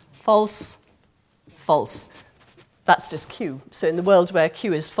 False. False. That's just Q. So in the world where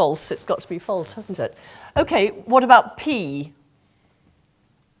Q is false, it's got to be false, hasn't it? Okay, what about P?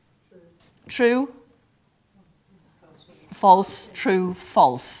 True. False, true,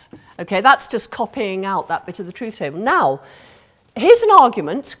 false. Okay, that's just copying out that bit of the truth table. Now, here's an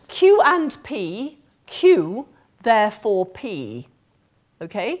argument, Q and P, Q, therefore P.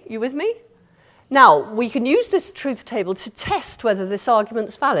 Okay, you with me? Now, we can use this truth table to test whether this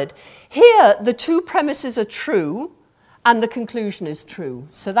argument's valid. Here, the two premises are true, and the conclusion is true.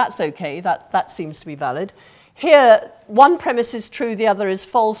 So that's okay, that seems to be valid. Here, one premise is true, the other is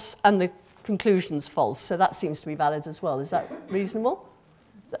false, and the conclusion's false. So that seems to be valid as well. Is that reasonable?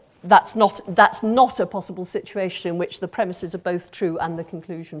 That's not a possible situation in which the premises are both true and the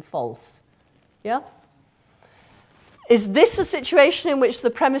conclusion false. Yeah? Is this a situation in which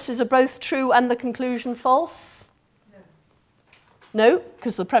the premises are both true and the conclusion false? No,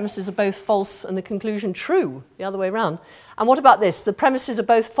 because the premises are both false and the conclusion true, the other way around. And what about this? The premises are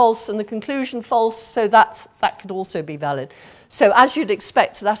both false and the conclusion false, so that could also be valid. So as you'd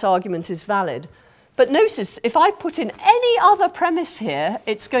expect, that argument is valid. But notice, if I put in any other premise here,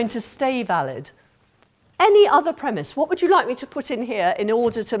 it's going to stay valid. Any other premise. What would you like me to put in here in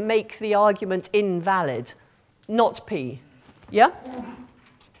order to make the argument invalid? Not P. Yeah?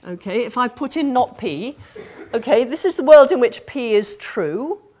 Okay, if I put in not P, okay, this is the world in which P is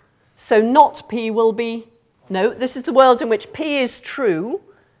true. So not P will be, no, this is the world in which P is true.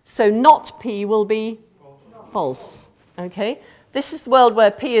 So not P will be false. Okay, this is the world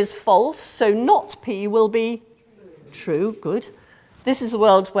where P is false. So not P will be true. Good. This is the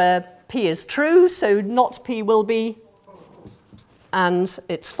world where P is true. So not P will be, and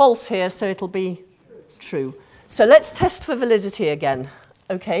it's false here, so it'll be true. So let's test for validity again.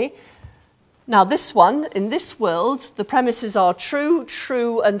 Okay. Now this one, in this world, the premises are true,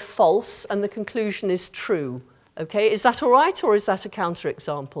 true, and false, and the conclusion is true. Okay, is that all right, or is that a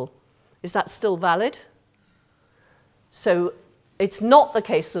counterexample? Is that still valid? So it's not the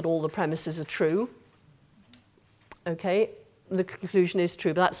case that all the premises are true. Okay, the conclusion is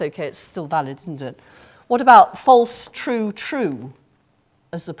true, but that's okay, it's still valid, isn't it? What about false, true, true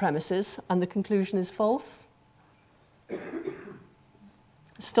as the premises, and the conclusion is false?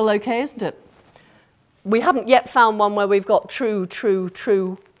 Still okay, isn't it? We haven't yet found one where we've got true, true,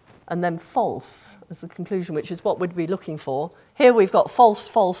 true, and then false as the conclusion, which is what we'd be looking for. Here we've got false,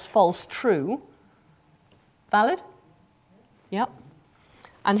 false, false, true. Valid? Yep.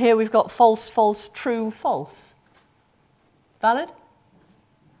 And here we've got false, false, true, false. Valid?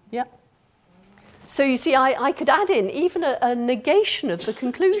 Yep. So you see, I could add in even a negation of the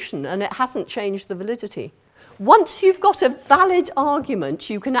conclusion, and it hasn't changed the validity. Once you've got a valid argument,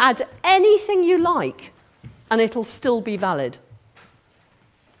 you can add anything you like, and it'll still be valid.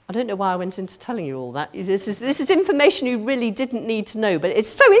 I don't know why I went into telling you all that. This is information you really didn't need to know, but it's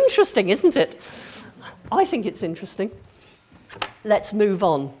so interesting, isn't it? I think it's interesting. Let's move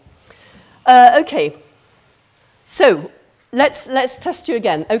on. Okay, so let's test you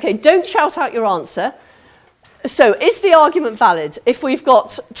again. Okay, don't shout out your answer. So, is the argument valid if we've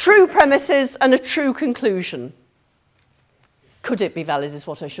got true premises and a true conclusion? Could it be valid is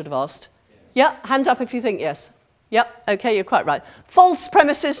what I should have asked. Yeah, hand up if you think yes. Yep, okay, you're quite right. False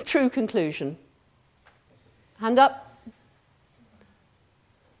premises, true conclusion. Hand up.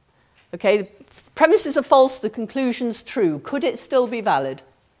 Okay, the premises are false, the conclusion's true. Could it still be valid?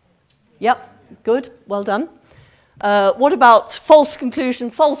 Yep, good, well done. What about false conclusion,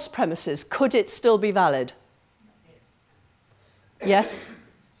 false premises? Could it still be valid? Yes,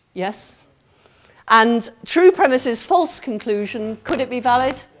 yes. And true premises, false conclusion, could it be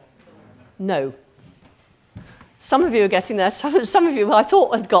valid? No. Some of you are getting there. Some of you who I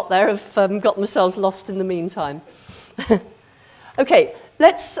thought had got there have got themselves lost in the meantime. Okay,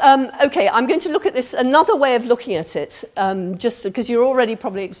 okay, I'm going to look at this, another way of looking at it, just because you're already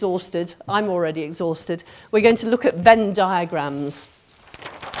probably exhausted. I'm already exhausted. We're going to look at Venn diagrams.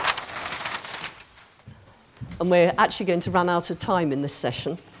 And we're actually going to run out of time in this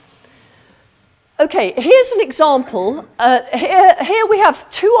session. Okay, here's an example. Here we have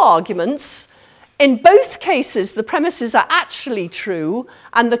two arguments. In both cases, the premises are actually true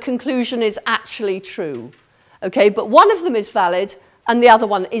and the conclusion is actually true. Okay, but one of them is valid and the other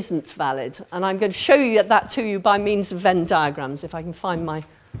one isn't valid. And I'm going to show you that to you by means of Venn diagrams, if I can find my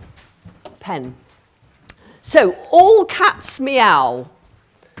pen. So, all cats meow.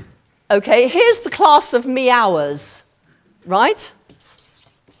 Okay, here's the class of meowers, right?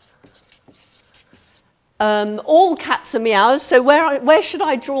 All cats are meows, so where should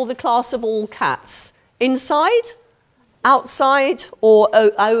I draw the class of all cats? Inside, outside, or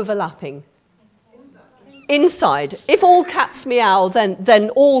overlapping? Inside. If all cats meow, then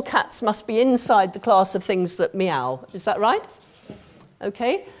all cats must be inside the class of things that meow. Is that right?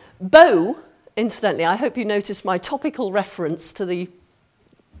 Okay. Bo, incidentally, I hope you noticed my topical reference to the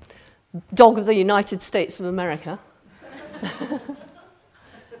dog of the United States of America.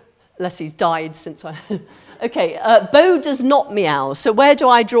 Unless he's died since I... Okay, Bo does not meow. So where do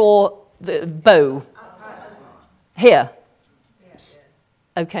I draw the Bo? Here.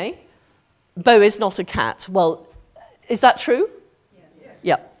 Okay. Bo is not a cat. Well, is that true?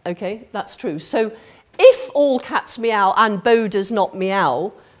 Yeah, okay, that's true. So if all cats meow and Bo does not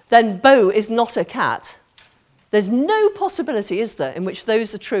meow, then Bo is not a cat. There's no possibility, is there, in which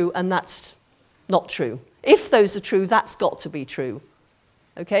those are true and that's not true. If those are true, that's got to be true.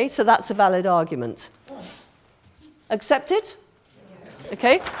 Okay, so that's a valid argument. Accepted?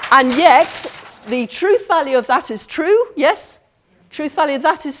 Okay, and yet the truth value of that is true, yes? Truth value of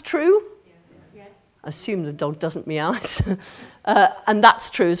that is true? Yes. Assume the dog doesn't meow. And that's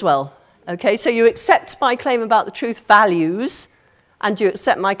true as well. Okay, so you accept my claim about the truth values and you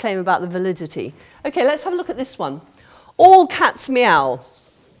accept my claim about the validity. Okay, let's have a look at this one. All cats meow.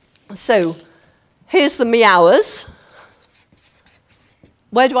 So here's the meowers.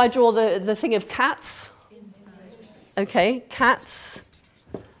 Where do I draw the thing of cats? Okay, cats.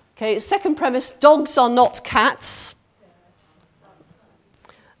 Okay, second premise, dogs are not cats.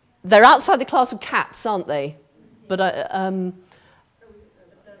 They're outside the class of cats, aren't they? But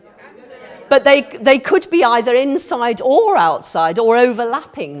they could be either inside or outside or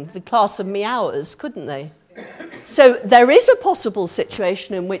overlapping the class of meowers, couldn't they? So there is a possible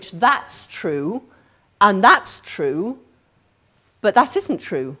situation in which that's true and that's true, but that isn't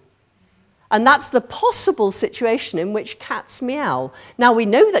true. And that's the possible situation in which cats meow. Now, we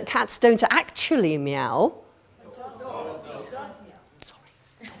know that cats don't actually meow. Sorry.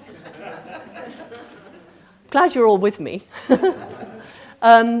 Glad you're all with me.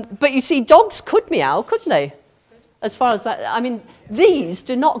 But you see, dogs could meow, couldn't they? As far as that, I mean, these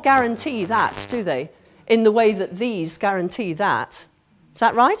do not guarantee that, do they? In the way that these guarantee that. Is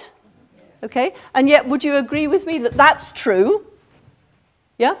that right? Okay. And yet, would you agree with me that that's true?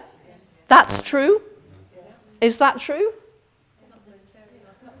 Yeah? That's true? Is that true?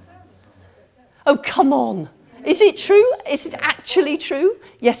 Oh, come on. Is it true? Is it actually true?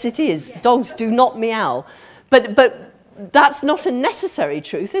 Yes, it is. Dogs do not meow. But that's not a necessary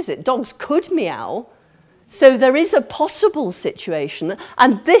truth, is it? Dogs could meow. So there is a possible situation,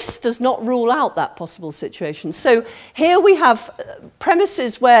 and this does not rule out that possible situation. So here we have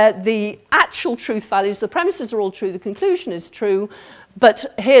premises where the actual truth values, the premises are all true, the conclusion is true, but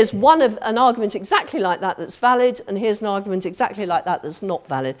here's an argument exactly like that that's valid, and here's an argument exactly like that that's not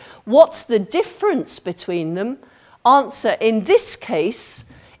valid. What's the difference between them? Answer, in this case,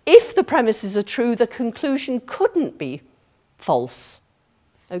 if the premises are true, the conclusion couldn't be false.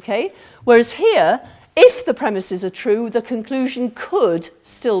 Okay? Whereas here, if the premises are true, the conclusion could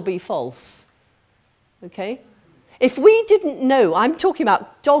still be false. Okay? If we didn't know, I'm talking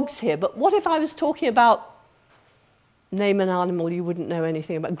about dogs here, but what if I was talking about, name an animal you wouldn't know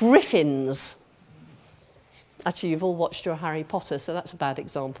anything about, griffins? Actually, you've all watched your Harry Potter, so that's a bad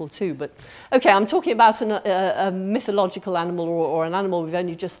example too. But okay, I'm talking about a mythological animal or an animal we've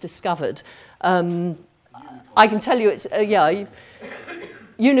only just discovered. I can tell you it's,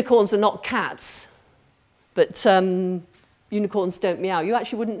 unicorns are not cats. But unicorns don't meow. You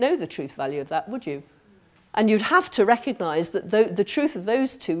actually wouldn't know the truth value of that, would you? And you'd have to recognise that the truth of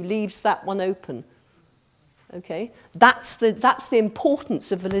those two leaves that one open. Okay, that's the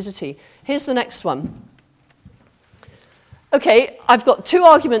importance of validity. Here's the next one. Okay, I've got two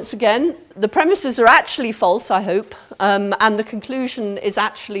arguments again. The premises are actually false, I hope, and the conclusion is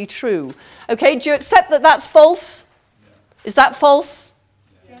actually true. Okay, do you accept that that's false? Yeah. Is that false?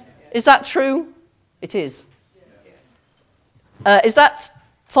 Yes. Is that true? It is. Is that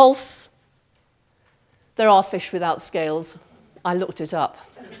false? There are fish without scales. I looked it up.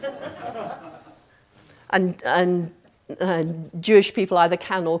 and Jewish people either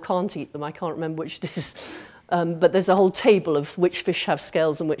can or can't eat them. I can't remember which it is. But there's a whole table of which fish have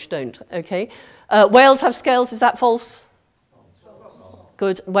scales and which don't. Okay. Whales have scales. Is that false? False.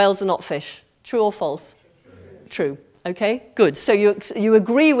 Good. Whales are not fish. True or false? True. Okay. Good. So you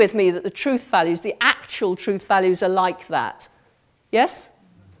agree with me that the truth values, the actual truth values, are like that. Yes?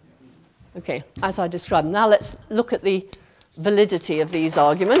 Okay. As I described. Now let's look at the validity of these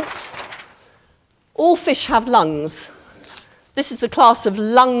arguments. All fish have lungs. This is the class of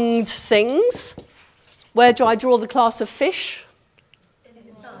lunged things. Where do I draw the class of fish?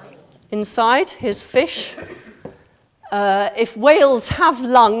 Inside. Inside. Here's fish. If whales have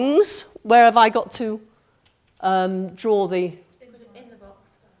lungs, where have I got to draw the... In the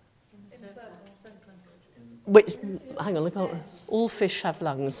box. In the circle. Which, hang on, look. All fish have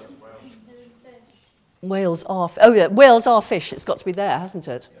lungs. Whales are... Oh, yeah, whales are fish. It's got to be there, hasn't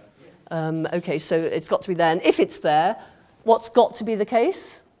it? Okay, so it's got to be there. And if it's there, what's got to be the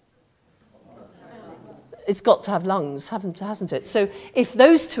case? It's got to have lungs, hasn't it? So if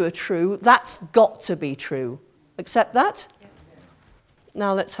those two are true, that's got to be true. Accept that? Yeah.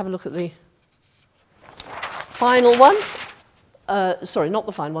 Now let's have a look at the final one. Sorry, not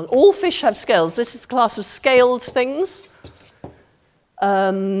the final one. All fish have scales. This is the class of scaled things.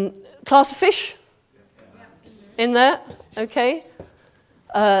 Class of fish? In there? Okay.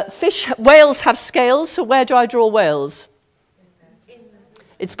 Whales have scales, so where do I draw whales?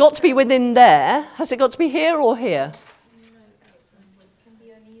 It's got to be within there. Has it got to be here or here?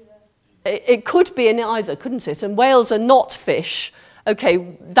 It could be in either, couldn't it? And whales are not fish. Okay,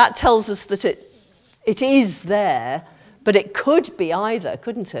 that tells us that it is there, but it could be either,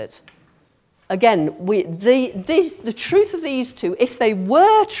 couldn't it? Again, the truth of these two, if they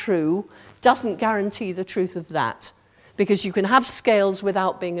were true, doesn't guarantee the truth of that, because you can have scales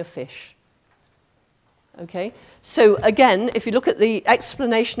without being a fish. Okay, so again, if you look at the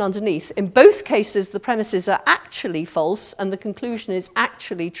explanation underneath, in both cases the premises are actually false and the conclusion is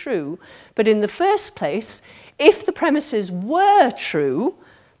actually true. But in the first case, if the premises were true,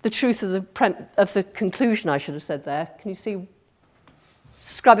 the truth of the conclusion, I should have said there, can you see?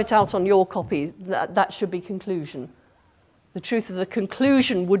 Scrub it out on your copy. That should be conclusion. The truth of the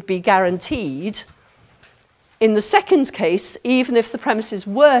conclusion would be guaranteed. In the second case, even if the premises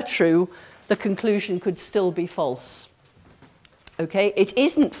were true, the conclusion could still be false. Okay, it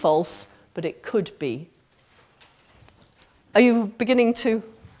isn't false, but it could be. Are you beginning to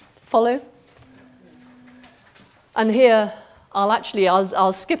follow? And here,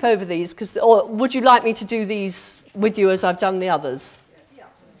 I'll skip over these, or would you like me to do these with you as I've done the others? Yeah.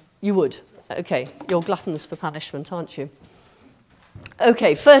 You would? Okay, you're gluttons for punishment, aren't you?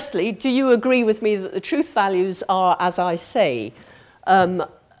 Okay, firstly, do you agree with me that the truth values are as I say?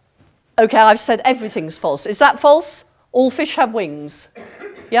 Okay, I've said everything's false. Is that false? All fish have wings.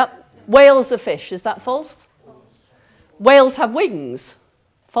 Yep. Whales are fish. Is that false? False. Whales have wings.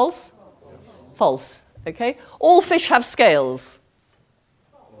 False? False. Okay. All fish have scales.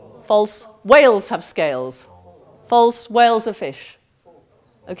 False. Whales have scales. False. Whales are fish.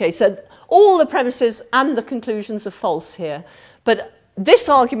 Okay, so all the premises and the conclusions are false here. But this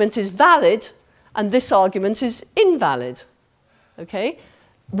argument is valid and this argument is invalid. Okay.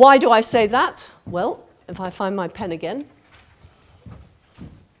 Why do I say that? Well, if I find my pen again.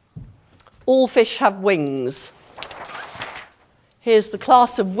 All fish have wings. Here's the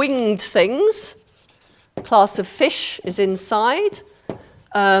class of winged things. The class of fish is inside.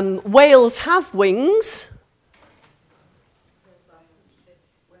 Whales have wings.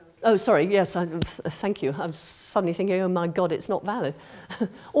 Oh, sorry, yes, thank you. I was suddenly thinking, oh my God, it's not valid.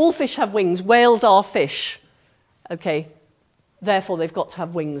 All fish have wings. Whales are fish. Okay. Therefore, they've got to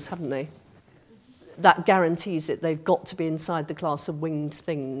have wings, haven't they? That guarantees it. They've got to be inside the class of winged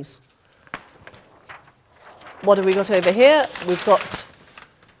things. What have we got over here? We've got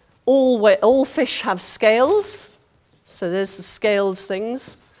all fish have scales. So there's the scaled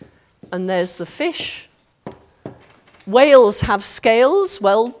things. And there's the fish. Whales have scales.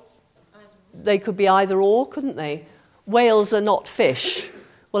 Well, they could be either or, couldn't they? Whales are not fish.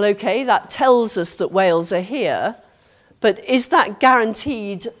 Well, okay, that tells us that whales are here. But is that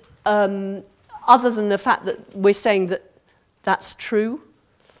guaranteed? other than the fact that we're saying that that's true.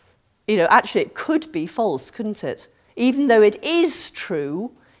 You know, actually it could be false, couldn't it? Even though it is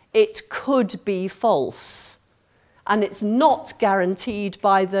true, it could be false. And it's not guaranteed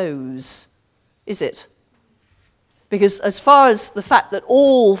by those, is it? Because as far as the fact that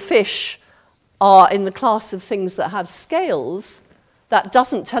all fish are in the class of things that have scales, that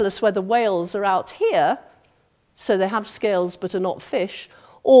doesn't tell us whether whales are out here, so they have scales but are not fish,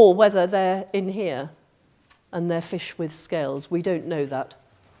 or whether they're in here and they're fish with scales. We don't know that.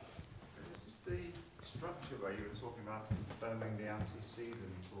 Is this the structure where you were talking about confirming the antecedent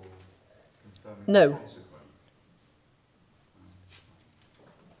or confirming No. the consequent?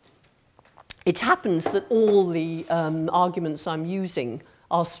 It happens that all the arguments I'm using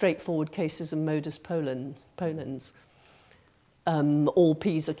are straightforward cases of modus ponens. All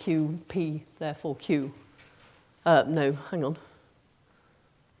P's are Q, P, therefore Q. No, hang on.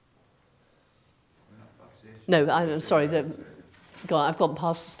 No, I'm sorry. I've gone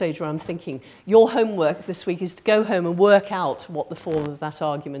past the stage where I'm thinking. Your homework this week is to go home and work out what the form of that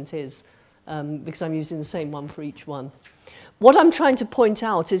argument is, because I'm using the same one for each one. What I'm trying to point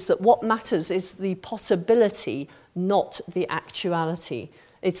out is that what matters is the possibility, not the actuality.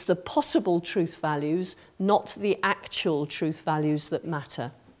 It's the possible truth values, not the actual truth values that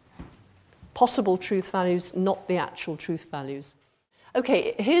matter. Possible truth values, not the actual truth values.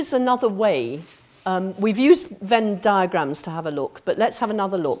 Okay, here's another way. We've used Venn diagrams to have a look, but let's have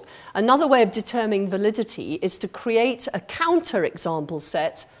another look. Another way of determining validity is to create a counter-example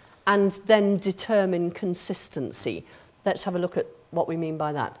set and then determine consistency. Let's have a look at what we mean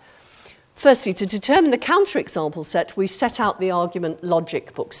by that. Firstly, to determine the counter-example set, we set out the argument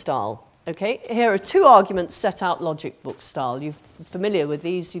logic book style. Okay, here are two arguments set out logic book style. You're familiar with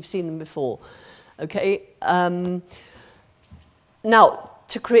these, you've seen them before. Okay, now,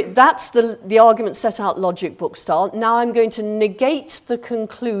 to create, that's the argument set out logic book style. Now I'm going to negate the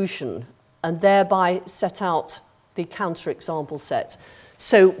conclusion and thereby set out the counter-example set.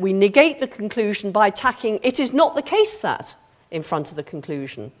 So we negate the conclusion by tacking, it is not the case that, in front of the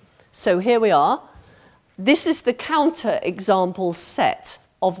conclusion. So here we are. This is the counter-example set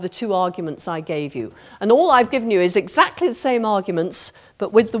of the two arguments I gave you. And all I've given you is exactly the same arguments,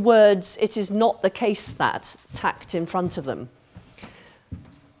 but with the words, it is not the case that, tacked in front of them.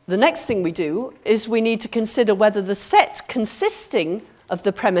 The next thing we do is we need to consider whether the set consisting of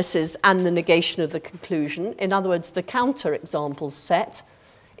the premises and the negation of the conclusion, in other words, the counter-example set,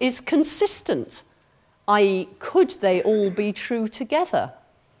 is consistent, i.e., could they all be true together?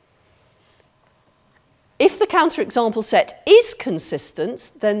 If the counter-example set is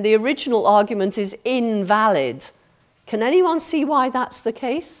consistent, then the original argument is invalid. Can anyone see why that's the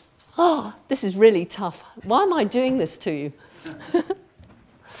case? Oh, this is really tough. Why am I doing this to you?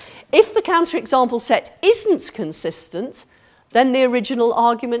 If the counter-example set isn't consistent, then the original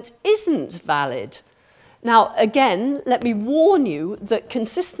argument isn't valid. Now, again, let me warn you that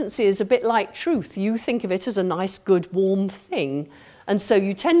consistency is a bit like truth. You think of it as a nice, good, warm thing. And so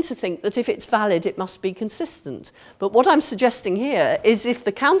you tend to think that if it's valid, it must be consistent. But what I'm suggesting here is if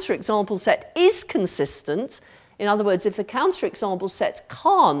the counter-example set is consistent, in other words, if the counter-example set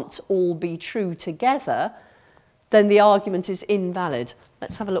can't all be true together, then the argument is invalid.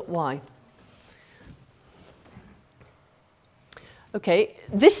 Let's have a look why. Okay,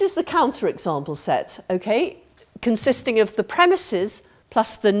 this is the counter-example set, okay, consisting of the premises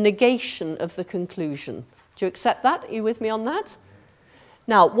plus the negation of the conclusion. Do you accept that? Are you with me on that?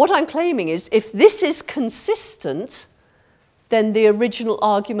 Now, what I'm claiming is if this is consistent, then the original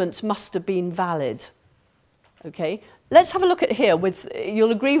argument must have been valid. Okay, let's have a look at here.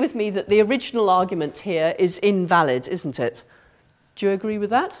 You'll agree with me that the original argument here is invalid, isn't it? Do you agree with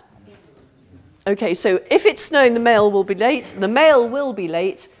that? Yes. Okay, so if it's snowing, the mail will be late. The mail will be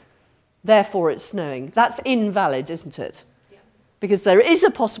late, therefore it's snowing. That's invalid, isn't it? Yeah. Because there is a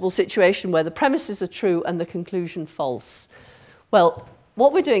possible situation where the premises are true and the conclusion false. Well,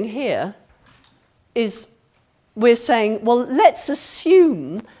 what we're doing here is we're saying, well, let's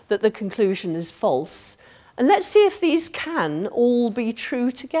assume that the conclusion is false, and let's see if these can all be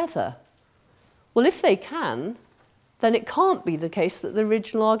true together. Well, if they can, then it can't be the case that the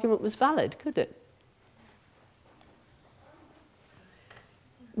original argument was valid, could it?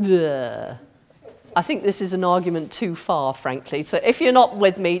 Bleh. I think this is an argument too far, frankly. So if you're not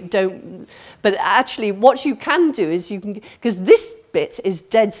with me, don't. But actually, what you can do is you can, because this bit is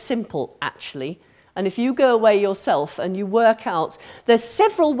dead simple, actually. And if you go away yourself and you work out, there's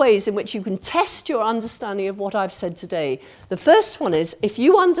several ways in which you can test your understanding of what I've said today. The first one is, if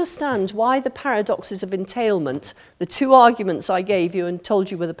you understand why the paradoxes of entailment, the two arguments I gave you and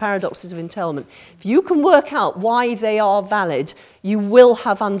told you were the paradoxes of entailment, if you can work out why they are valid, you will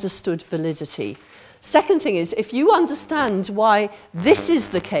have understood validity. Second thing is, if you understand why this is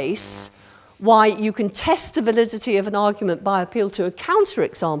the case, why you can test the validity of an argument by appeal to a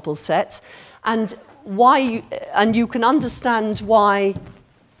counterexample set, and you can understand why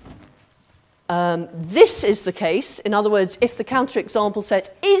this is the case. In other words, if the counterexample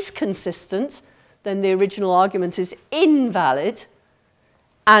set is consistent, then the original argument is invalid.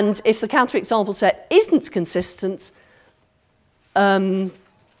 And if the counterexample set isn't consistent,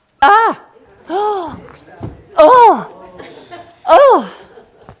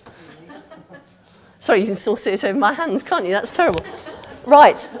 Sorry, you can still see it over my hands, can't you? That's terrible.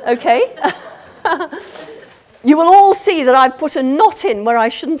 Right, okay. You will all see that I've put a knot in where I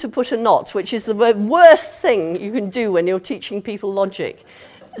shouldn't have put a knot, which is the worst thing you can do when you're teaching people logic.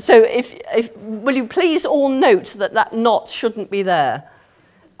 So will you please all note that that knot shouldn't be there?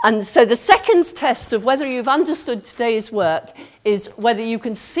 And so the second test of whether you've understood today's work is whether you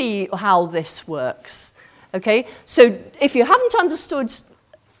can see how this works. Okay? So if you haven't understood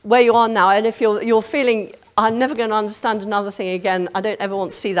where you are now, and if you're feeling, I'm never going to understand another thing again, I don't ever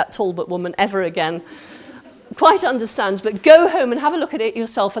want to see that Talbot woman ever again, quite understand, but go home and have a look at it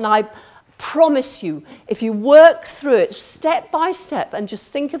yourself, and I promise you, if you work through it step by step and just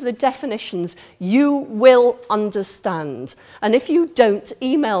think of the definitions, you will understand. And if you don't,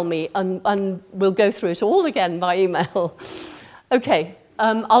 email me and we'll go through it all again by email. Okay,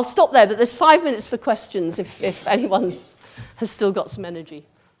 I'll stop there, but there's 5 minutes for questions if anyone has still got some energy.